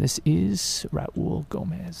 and this is Raul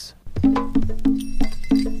Gomez.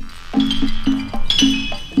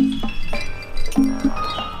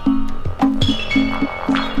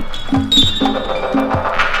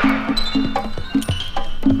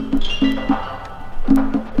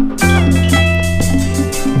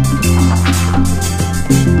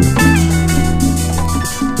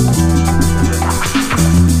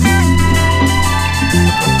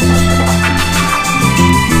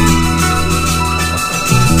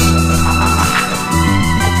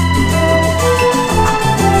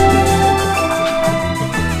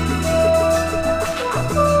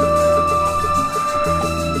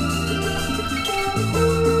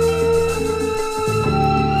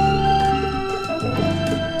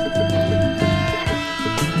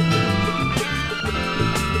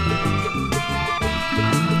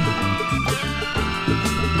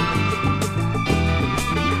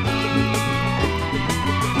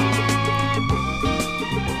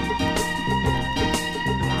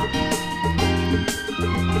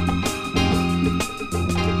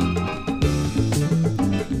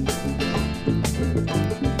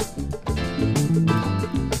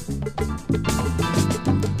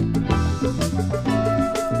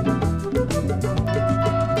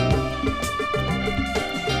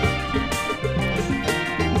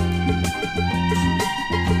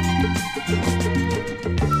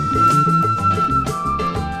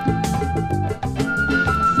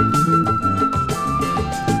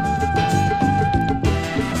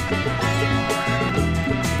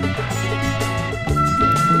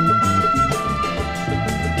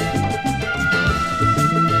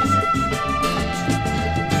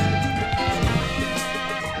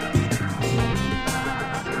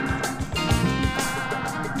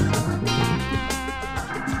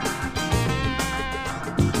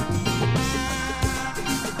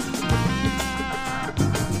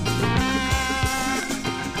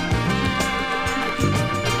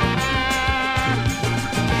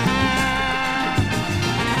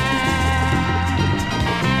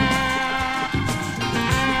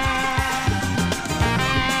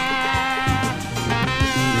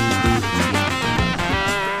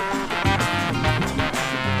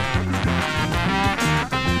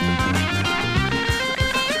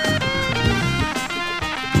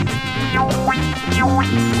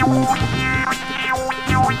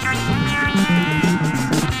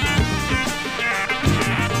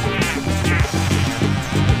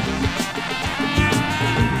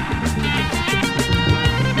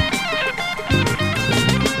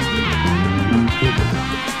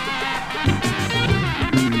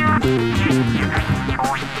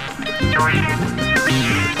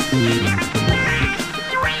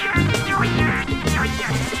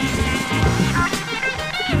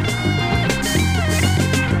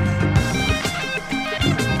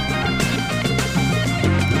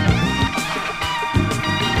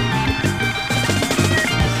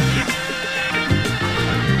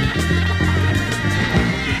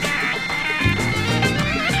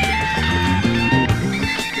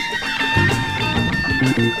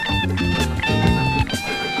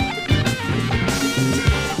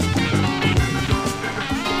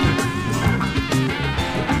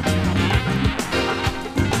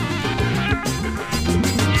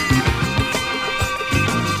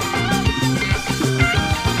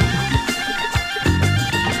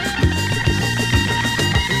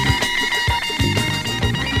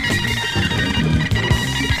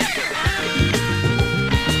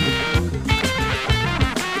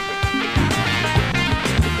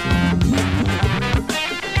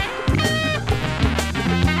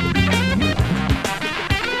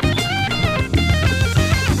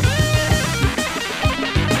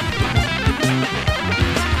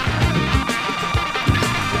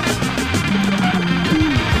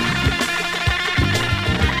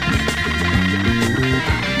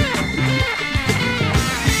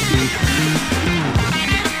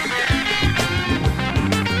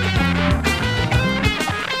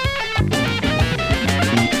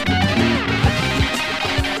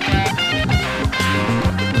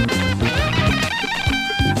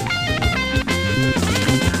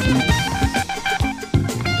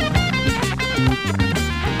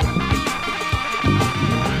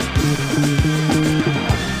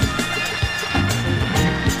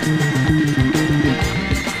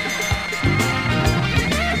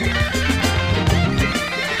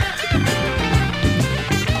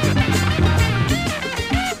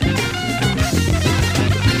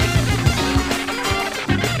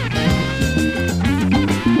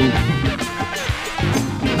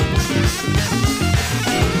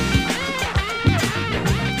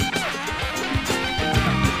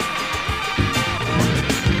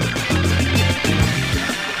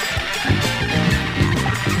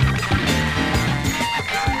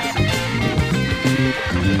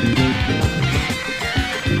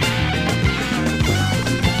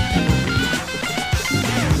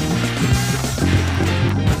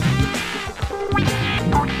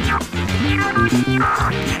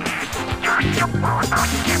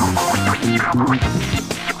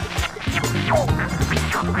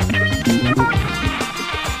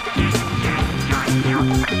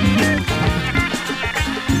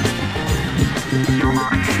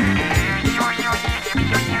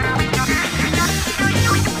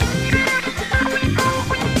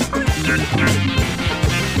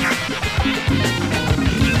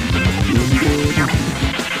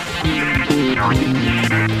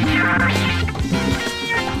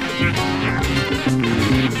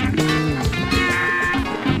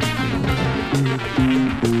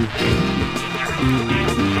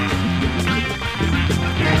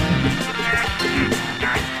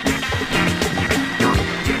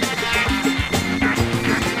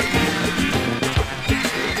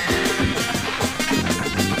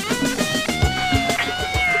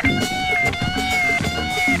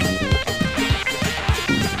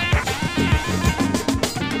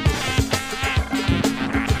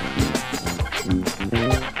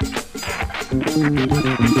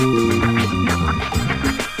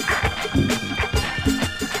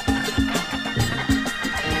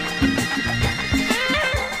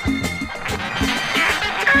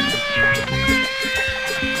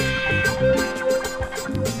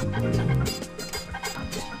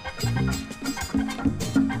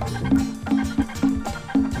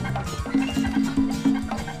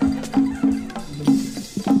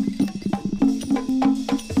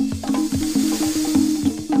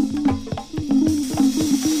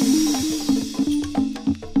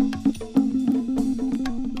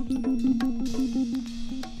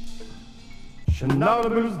 شنا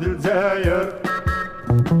البلوز ديال الجزائر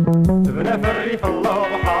تبنى في الريف الله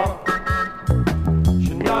بحر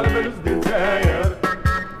شنا البلوز ديال الجزائر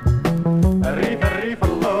الريف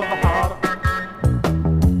الله بحر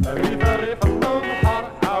الريف الله بحر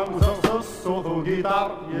حاوزة الصوت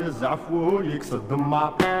وجيتار يزعف ويكسر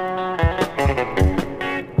الدمار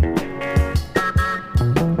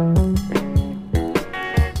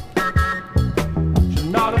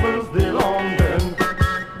شنا البلوز ديال لندن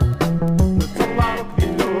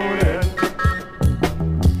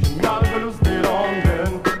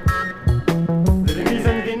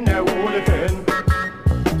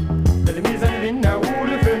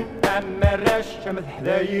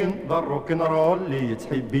حداين ضروك نرول اللي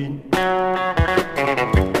تحبين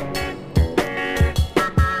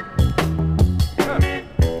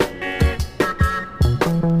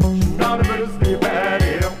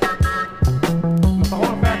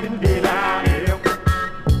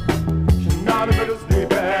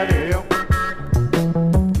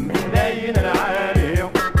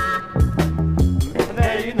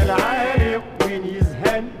العين العالي وين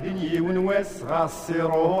يزهن دنيا ونواس غاصي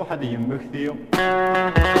روح هذا يمكثي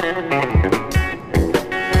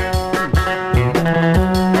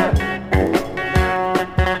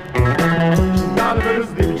نار برز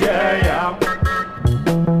دي الجاية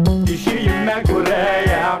يشي يمك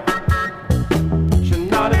ورايا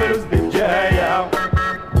شنار برز دي الجاية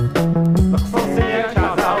القصصية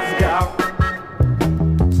كازازقا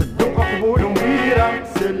صدق قبول وميرة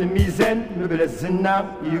الميزان مبلا الزنة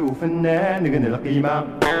يوفنان نغن القيمة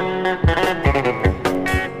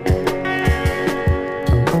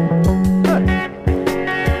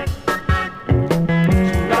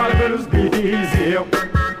شنار برز دي ديزيو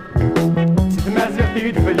ستمازيغ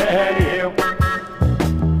دي دفلانيو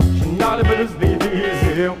شنار برز دي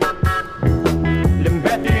ديزيو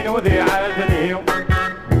لمباتين وذي عادنيو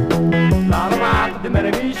الأربعة قد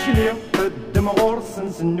مرميشليو قدم غرس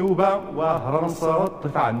نسنوبة وهر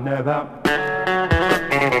نصطف عنابة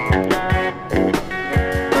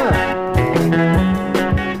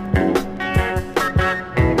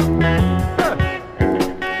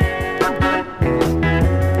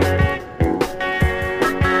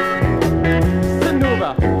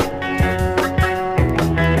سنوبة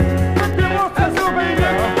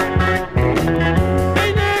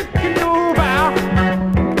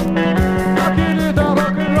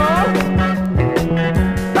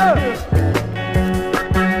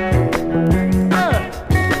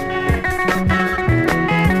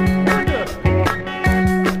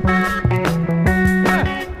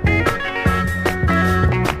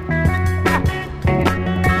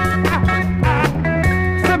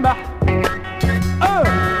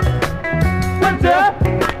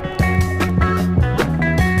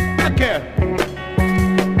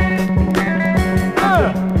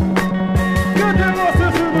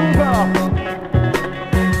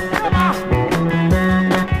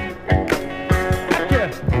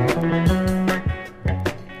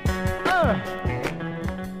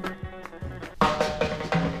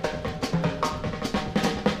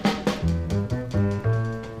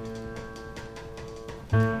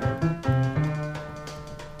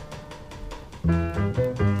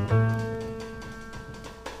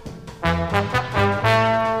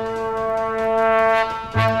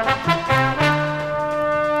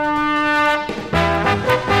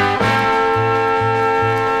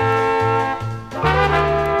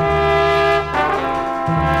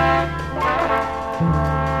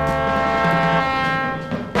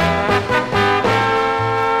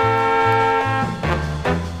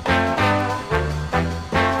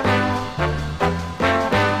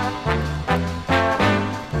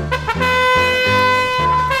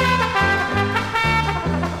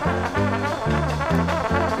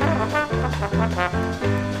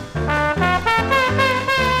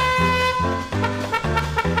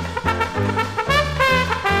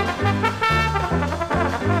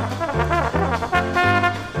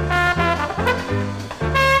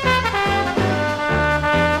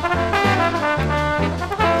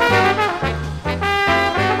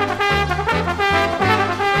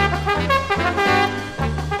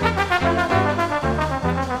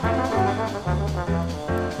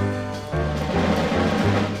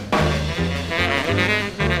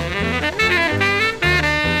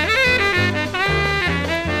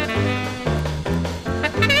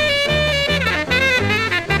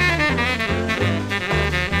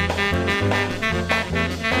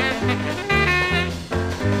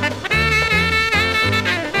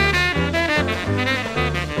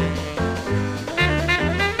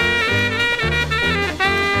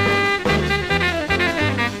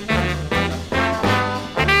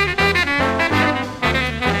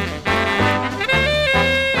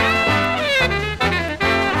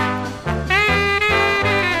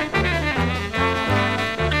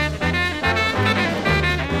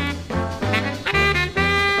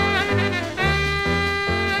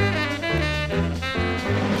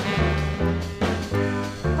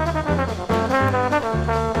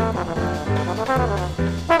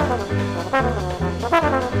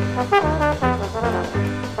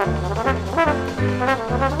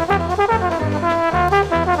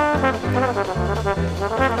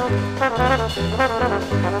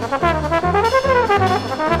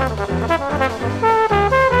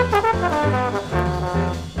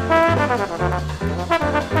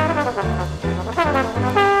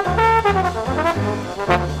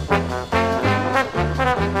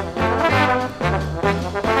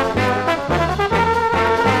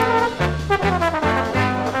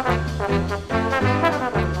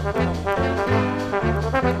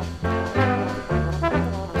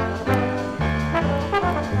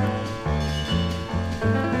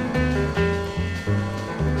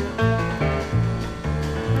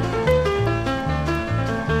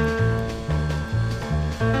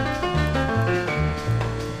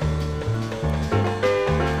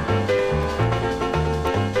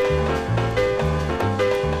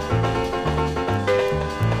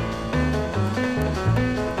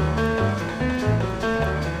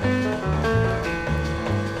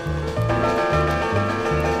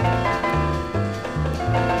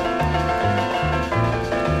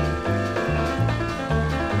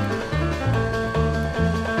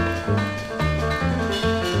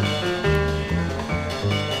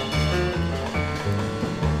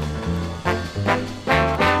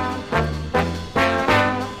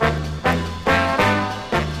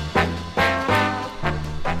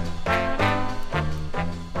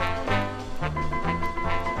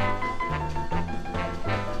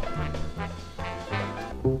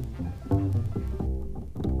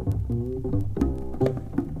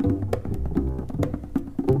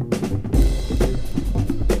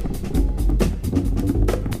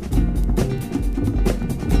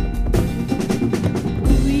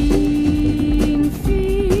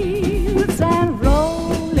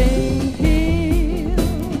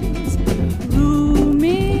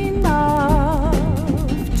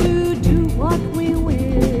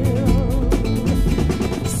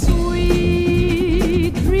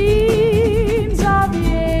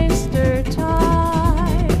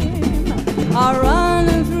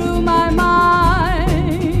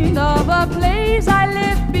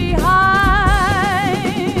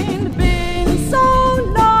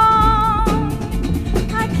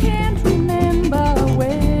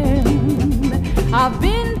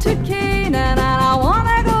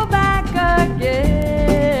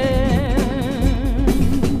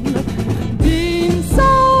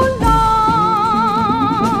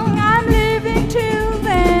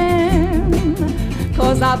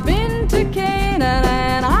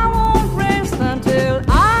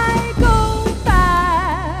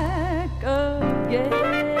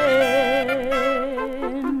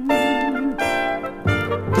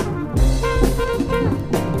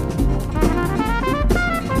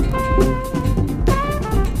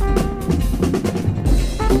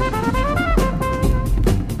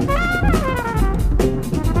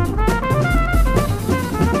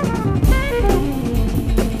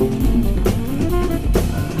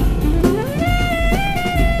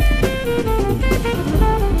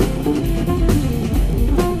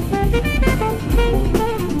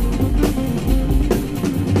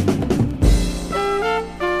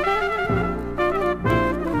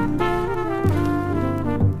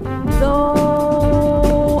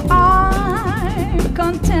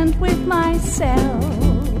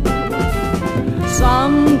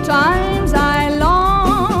Sometimes I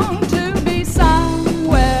long to be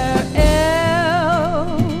somewhere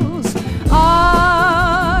else.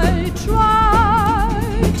 I try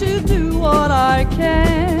to do what I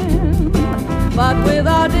can, but with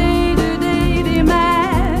our day-to-day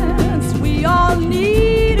demands, we all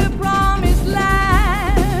need a promised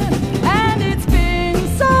land. And it's been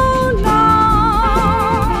so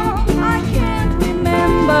long, I can't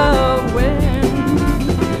remember when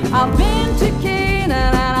I've been to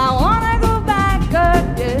Canaan, and I wanna go back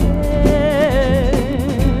again.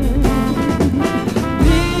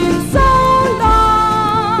 Been so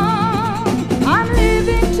long, I'm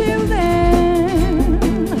living till then,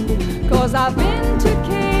 'cause I've been to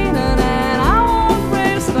Canaan, and I won't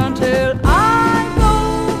rest until I go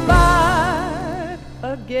back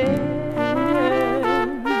again.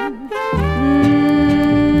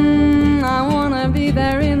 I wanna be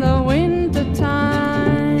there in the winter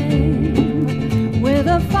time, with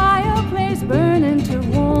a fireplace burning to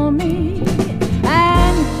warm me,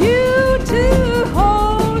 and you to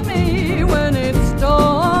hold me when it's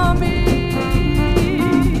stormy.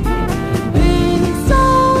 Been so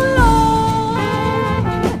long,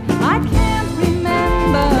 I can't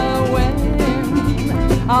remember when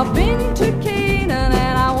I've been to Canaan,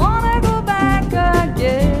 and I wanna go back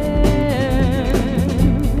again.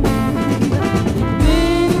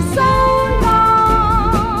 Been so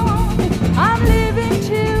long, I'm living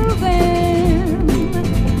till then,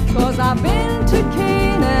 'cause I've been to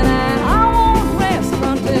Canaan, and I won't rest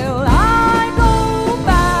until I go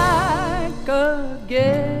back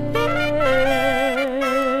again.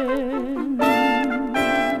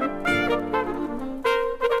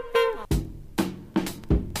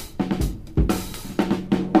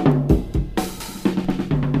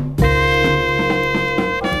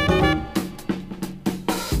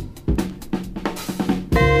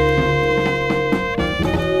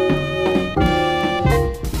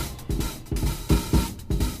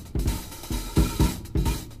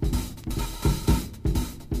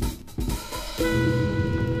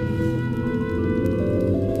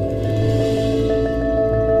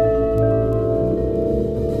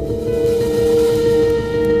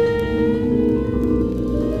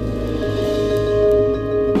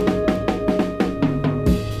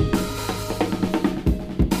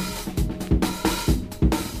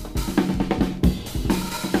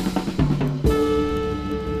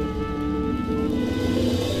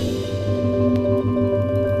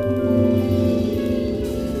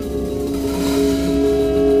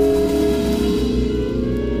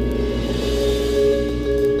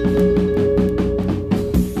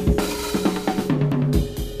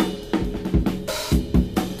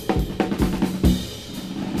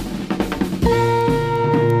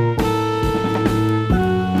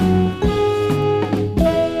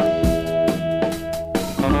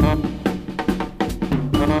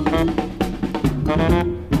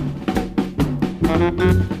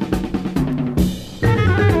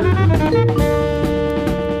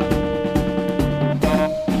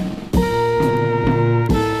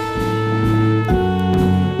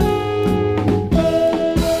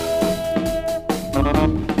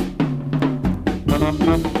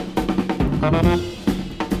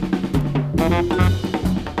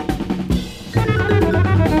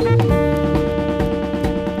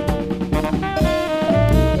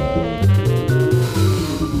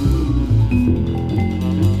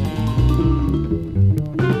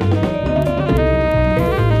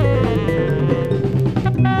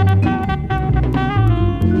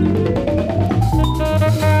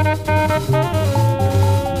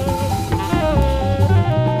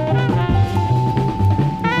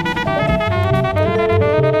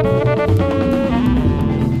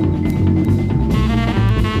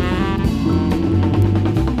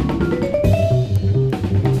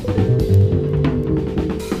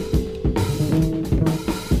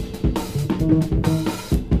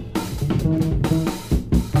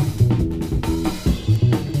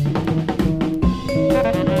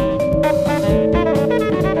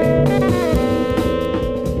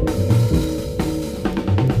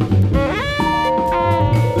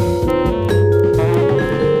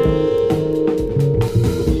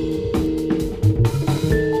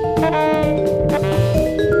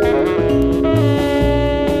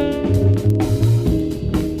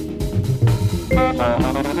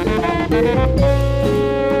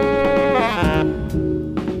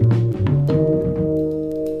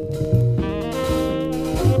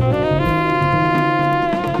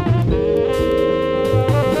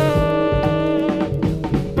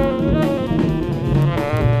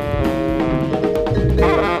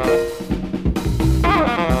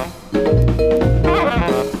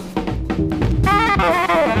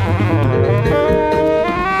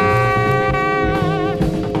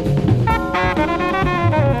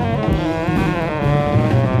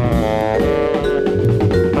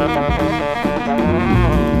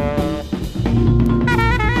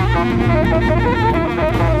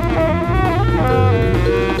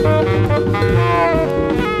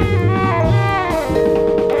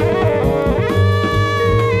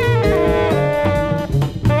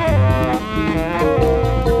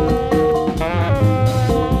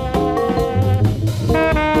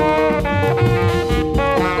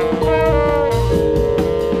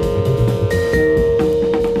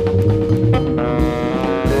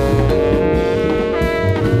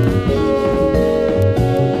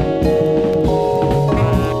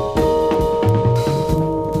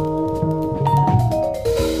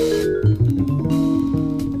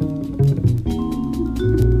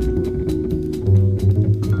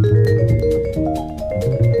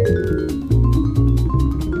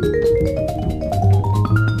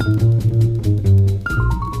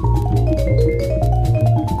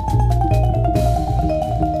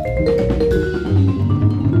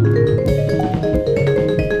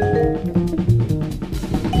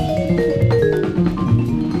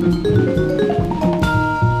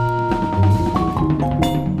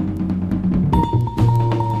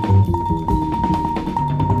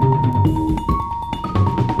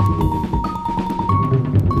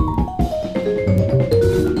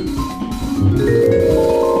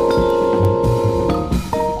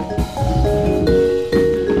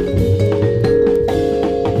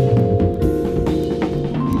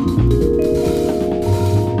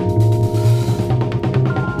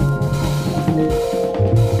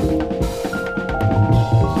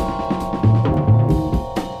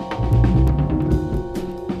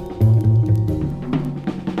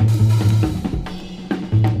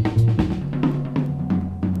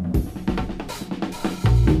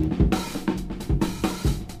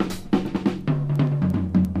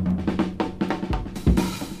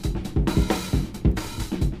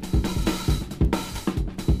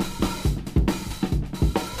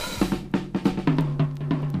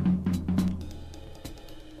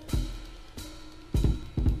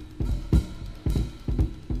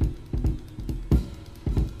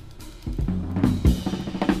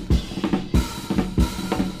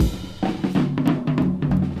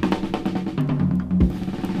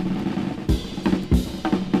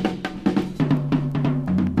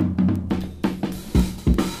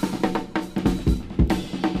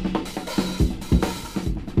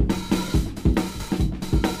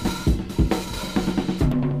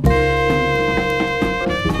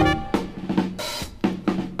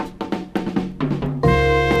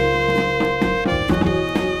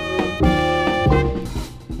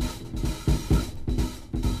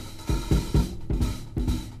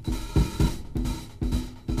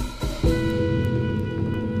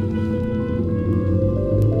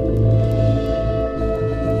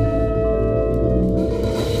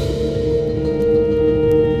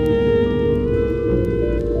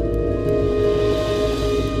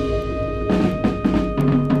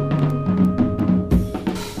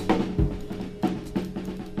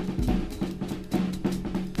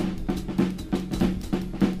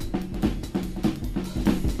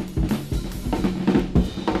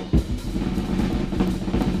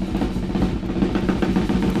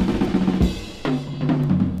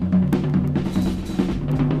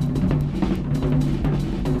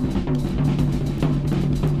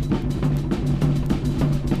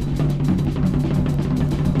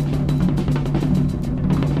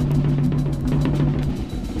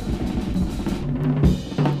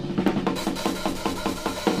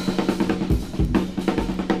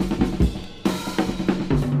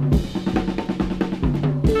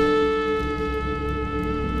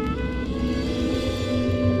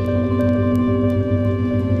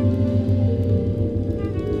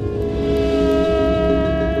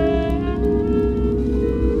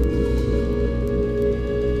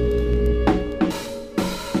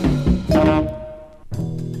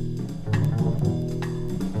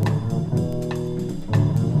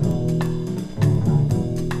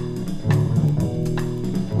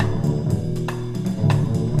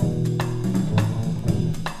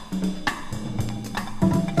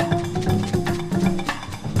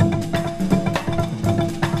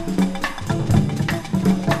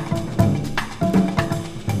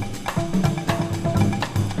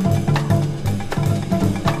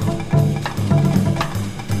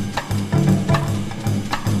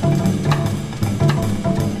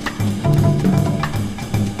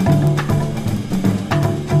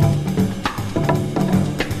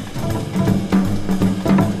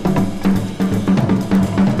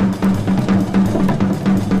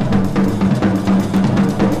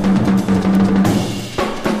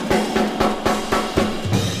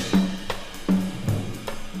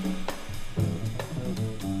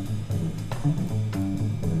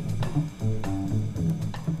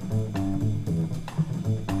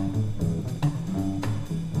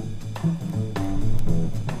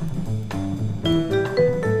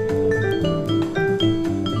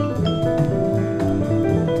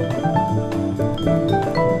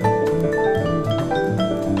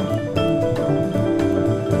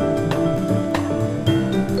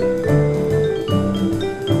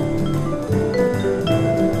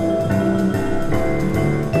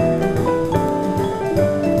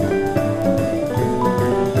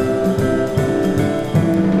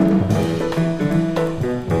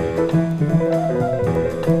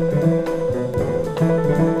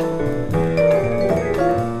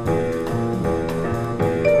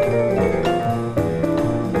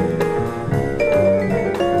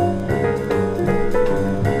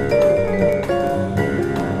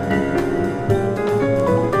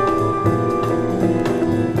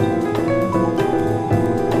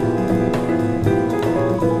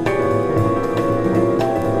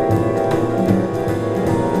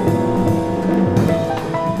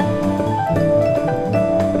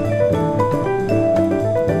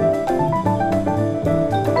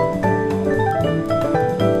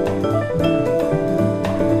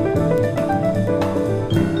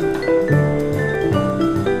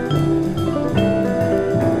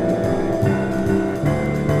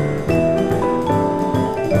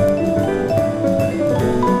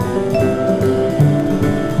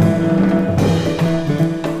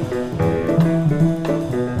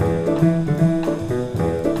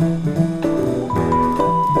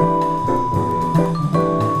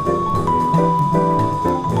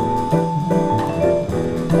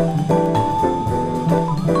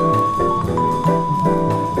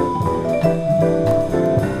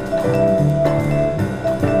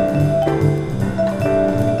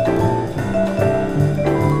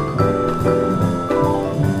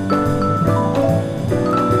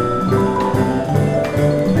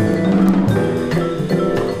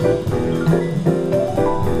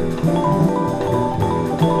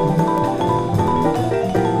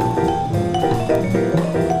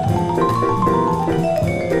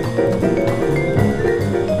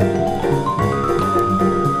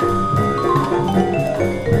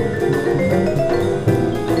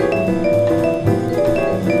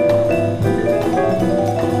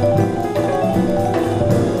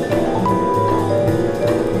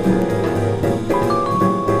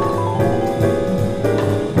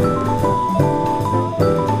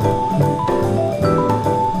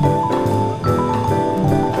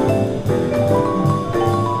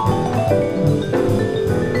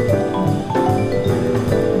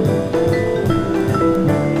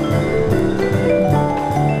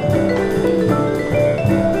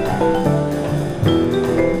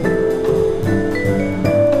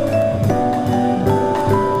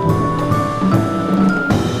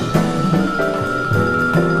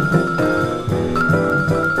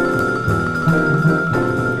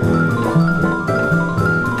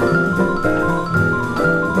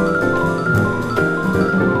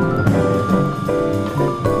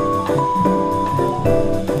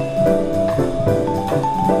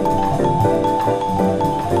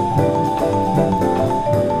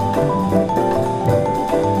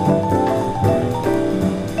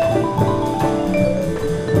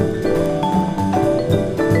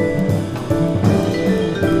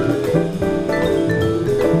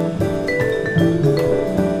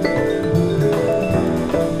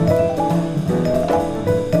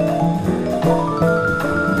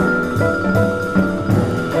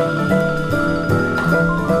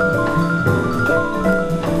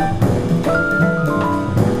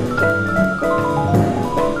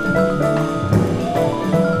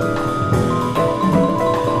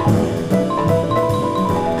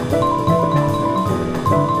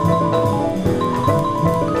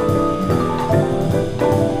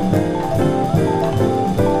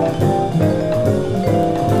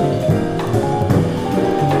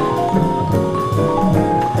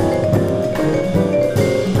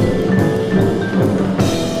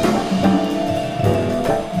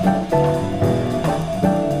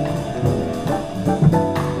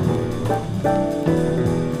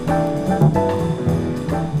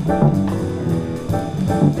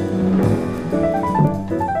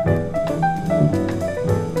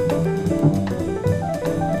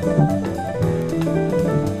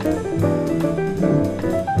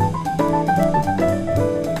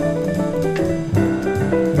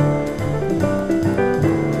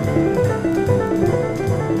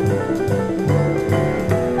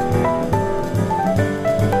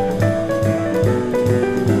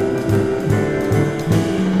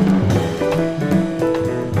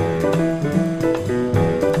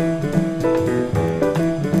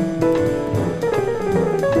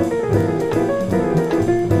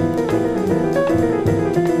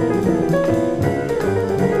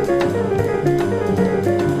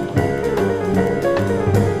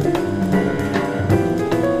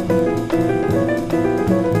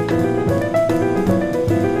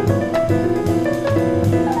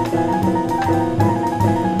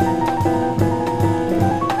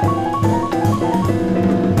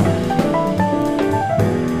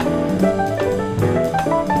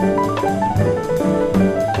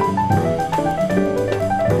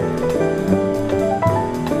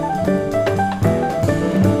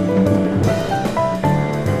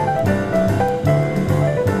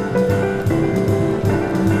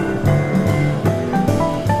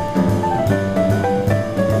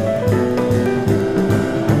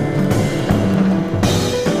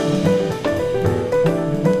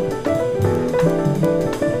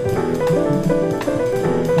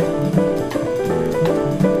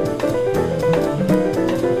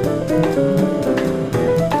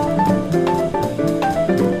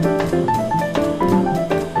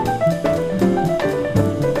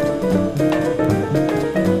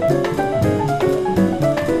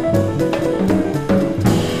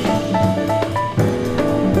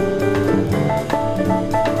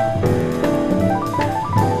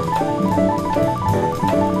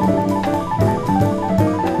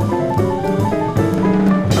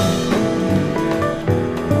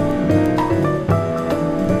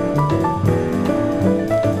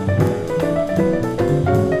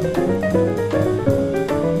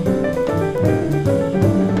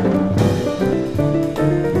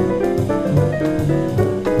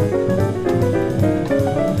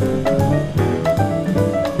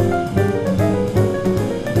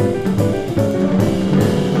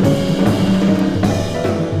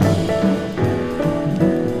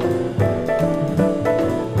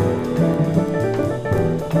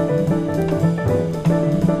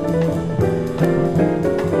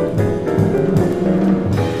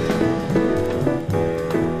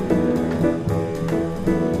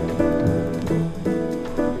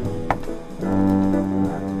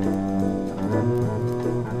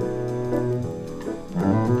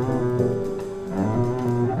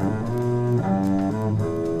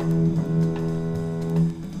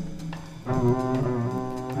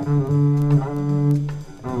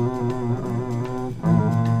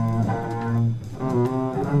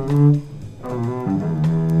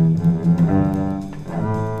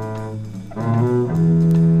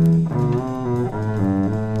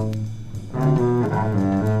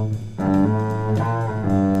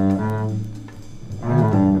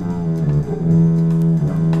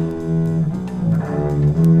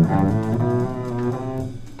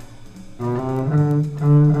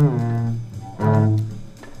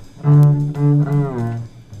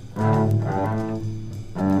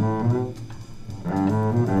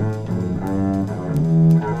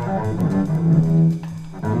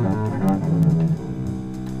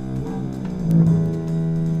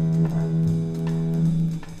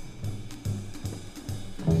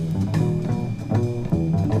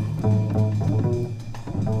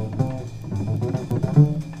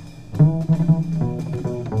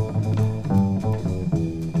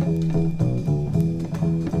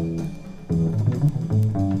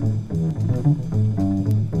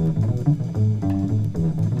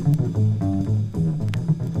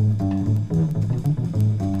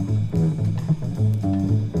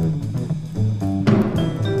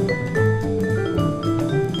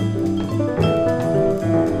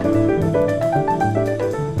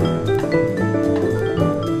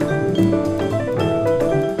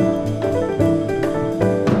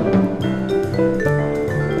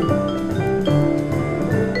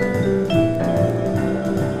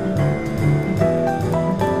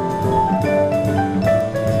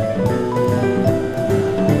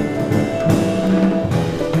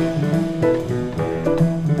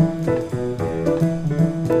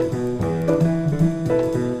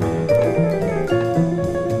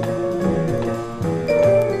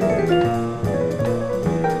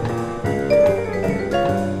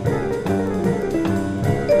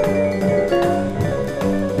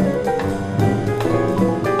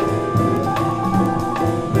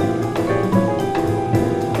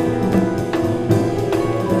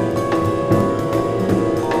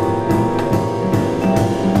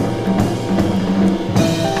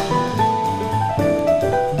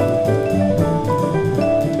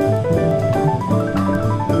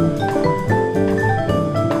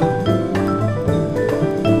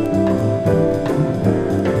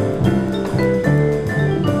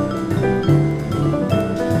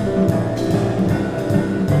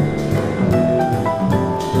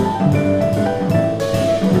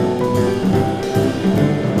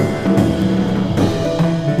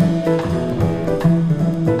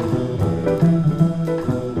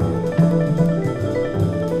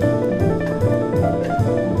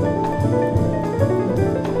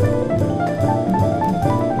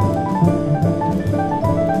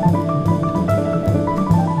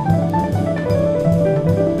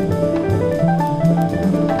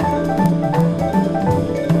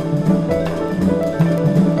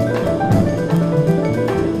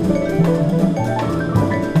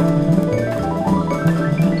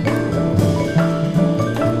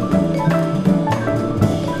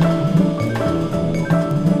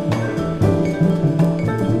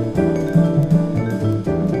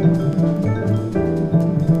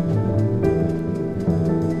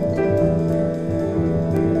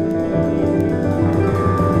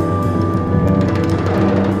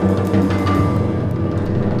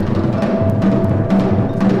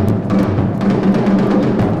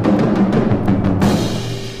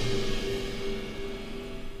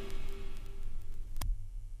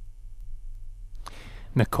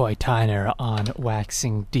 McCoy Tyner on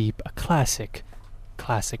Waxing Deep, a classic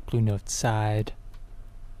Blue Note side.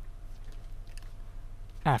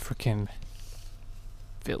 African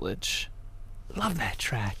Village. Love that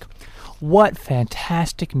track. What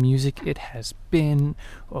fantastic music it has been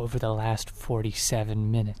over the last 47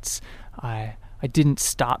 minutes. I didn't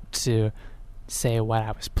stop to say what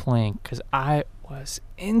I was playing because I was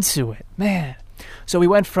into it, man. So we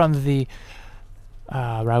went from the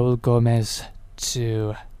Raul Gomez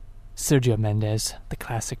to Sergio Mendes, the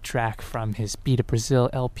classic track from his Beta Brazil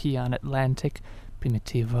LP on Atlantic,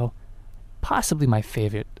 Primitivo. Possibly my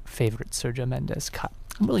favorite Sergio Mendes cut.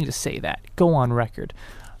 I'm willing to say that. Go on record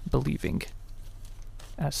believing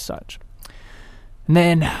as such. And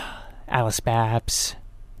then Alice Babs,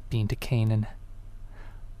 Bean to Canaan.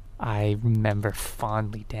 I remember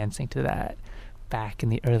fondly dancing to that back in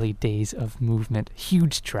the early days of Movement.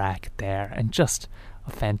 Huge track there, and just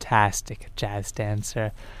a fantastic jazz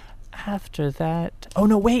dancer. After that... Oh,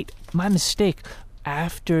 no, wait! My mistake.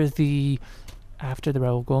 After the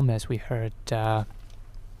Raul Gomez, we heard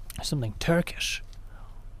something Turkish.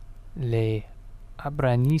 Le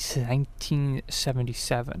Abranis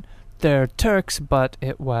 1977. They're Turks, but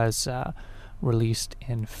it was released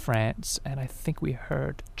in France, and I think we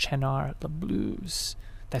heard Chenar the Blues.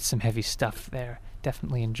 That's some heavy stuff there.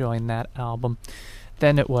 Definitely enjoying that album.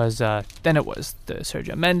 Then it was the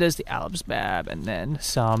Sergio Mendes, the Alice Bab, and then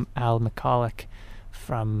some Al McCulloch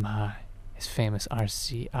from his famous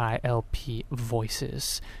RCI LP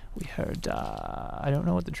Voices. We heard I don't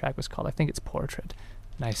know what the track was called. I think it's Portrait.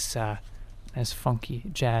 Nice funky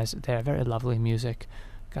jazz there. Very lovely music.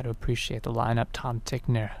 Got to appreciate the lineup. Tom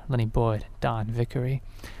Tickner, Lenny Boyd, Don Vickery.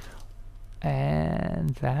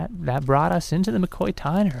 And that brought us into the McCoy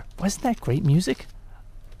Tyner. Wasn't that great music?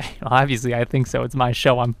 Obviously, I think so. It's my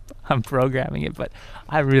show. I'm programming it, but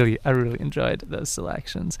I really enjoyed those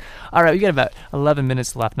selections. All right, we got about 11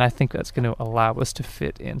 minutes left, and I think that's going to allow us to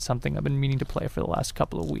fit in something I've been meaning to play for the last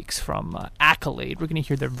couple of weeks from Accolade. We're going to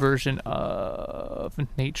hear their version of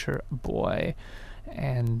Nature Boy,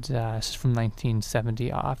 and this is from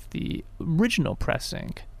 1970 off the original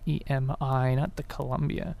pressing, EMI, not the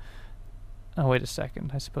Columbia. Oh, wait a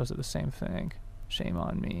second. I suppose they're the same thing. Shame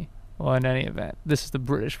on me. Well, in any event, this is the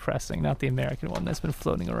British pressing, not the American one that's been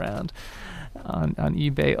floating around on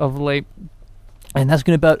eBay of late. And that's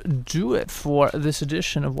going to about do it for this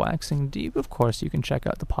edition of Waxing Deep. Of course, you can check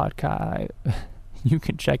out the podcast. You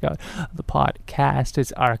can check out the podcast.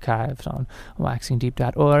 It's archived on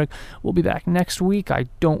waxingdeep.org. We'll be back next week. I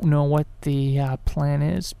don't know what the plan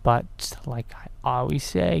is, but like I always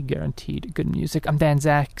say, guaranteed good music. I'm Dan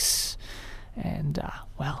Zax, and,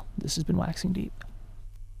 well, this has been Waxing Deep.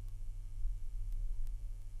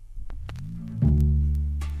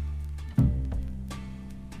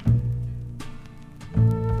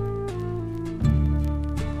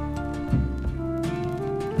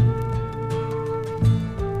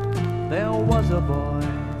 There was a boy,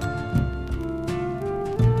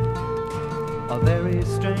 a very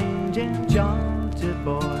strange, enchanted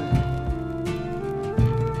boy.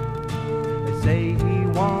 They say he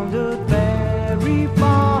wandered very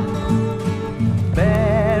far,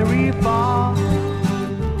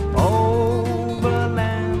 over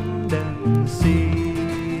land and sea.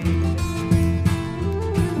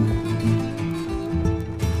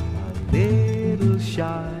 A little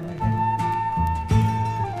shy,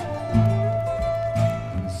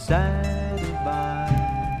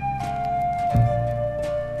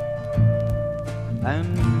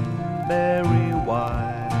 and very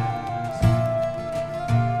wise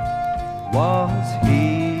was he.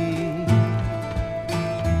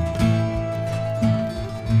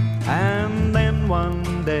 And then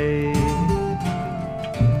one day,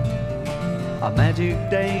 a magic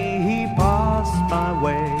day, he passed my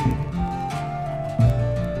way,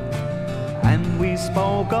 and we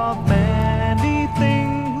spoke of many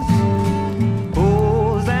things,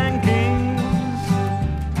 fools and kings.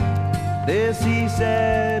 This he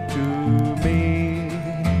said to me: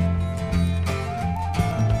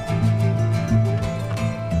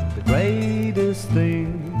 the greatest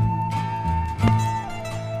thing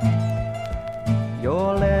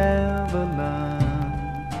you'll ever learn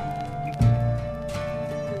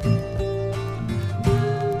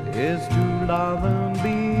is to love and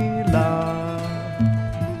be loved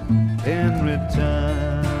in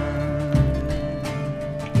return.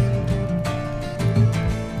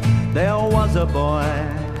 There was a boy,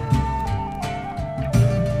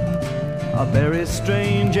 a very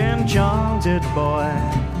strange, enchanted boy.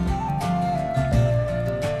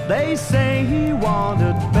 They say he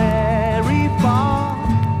wandered very far,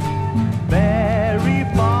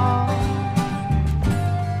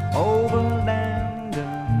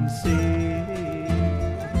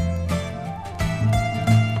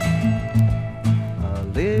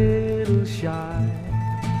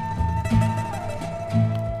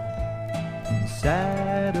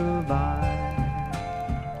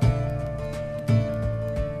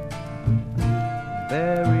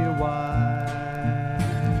 wise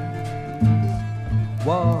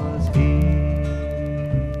was he.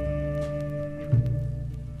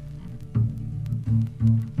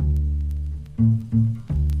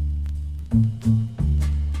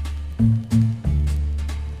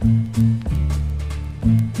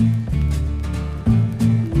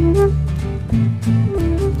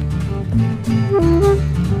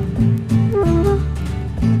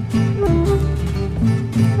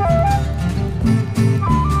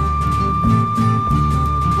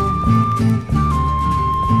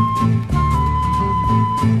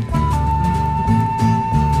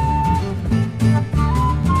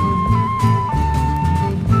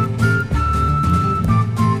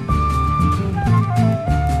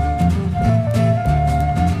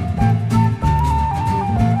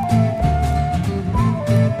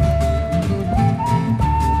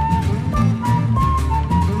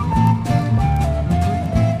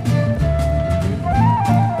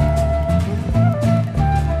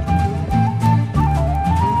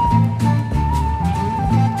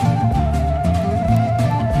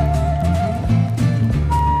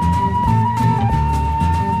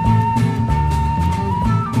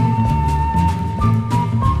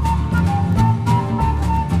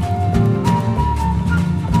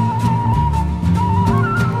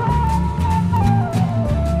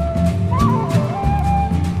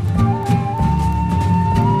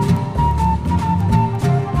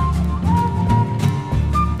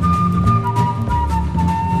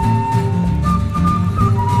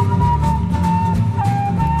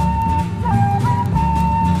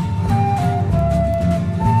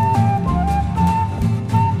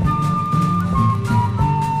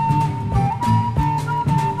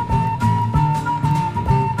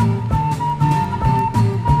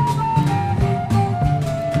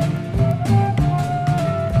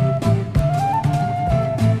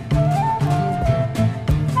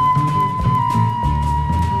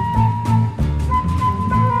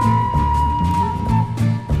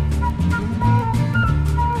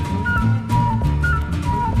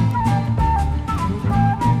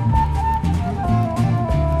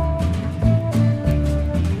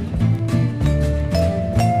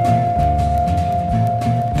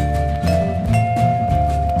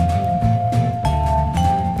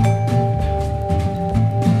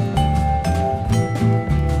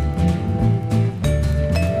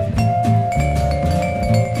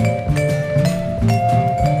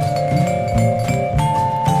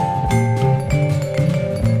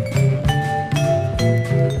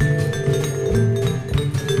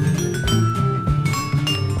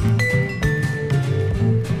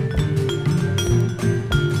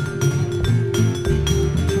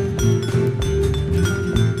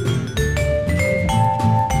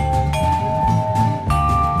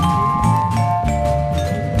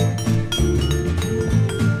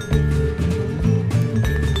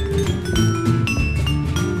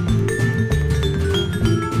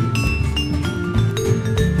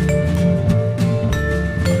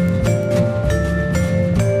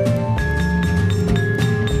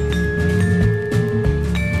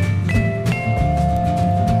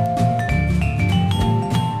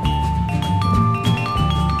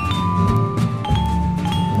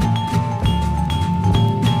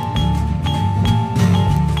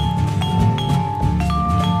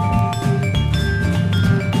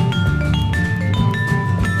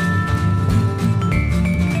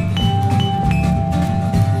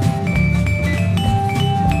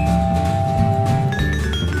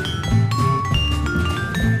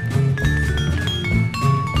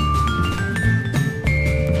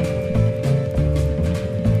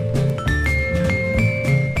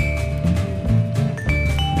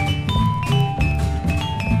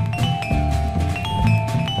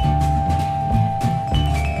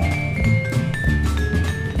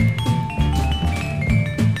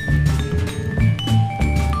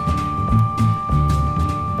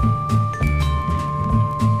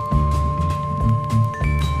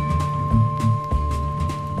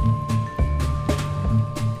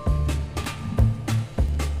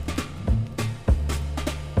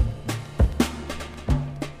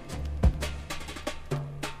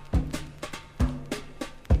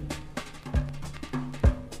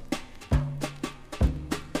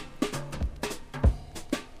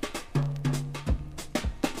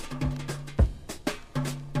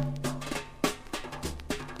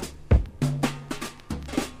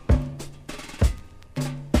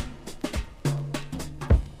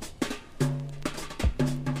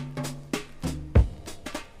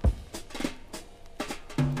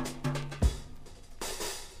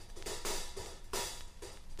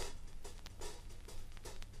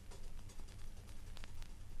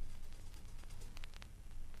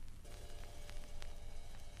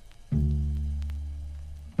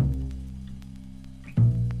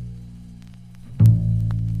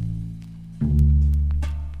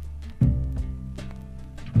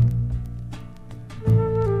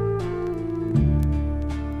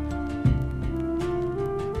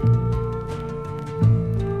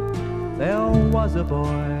 a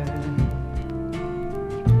boy,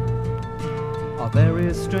 a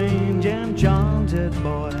very strange, enchanted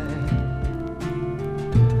boy.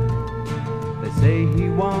 They say he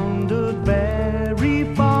wandered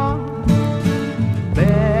very far,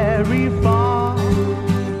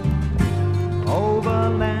 over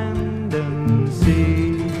land and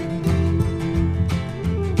sea.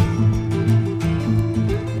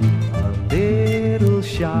 A little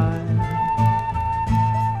shy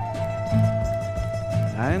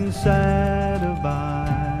and sad of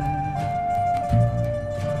eye,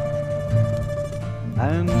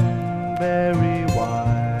 and very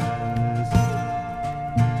wise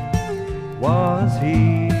was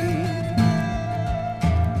he.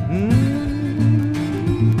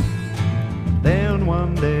 Then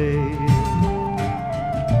one day,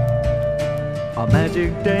 a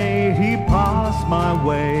magic day, he passed my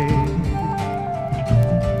way,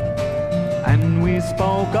 and we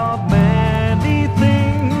spoke of many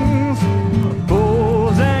things,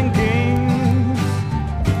 fools and kings.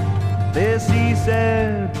 This he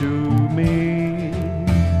said to me: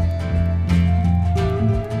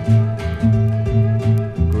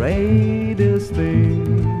 greatest thing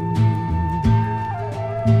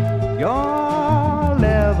you'll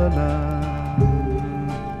ever learn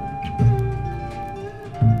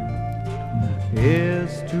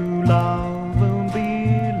is to love and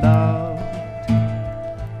be loved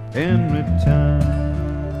in return.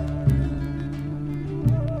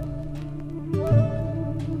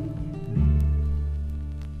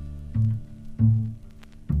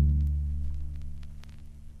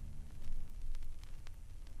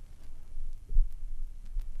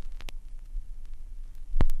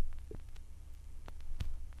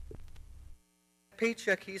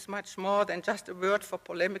 Patriarchy is much more than just a word for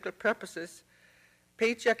polemical purposes.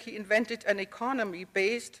 Patriarchy invented an economy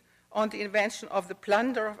based on the invention of the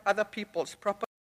plunder of other people's property.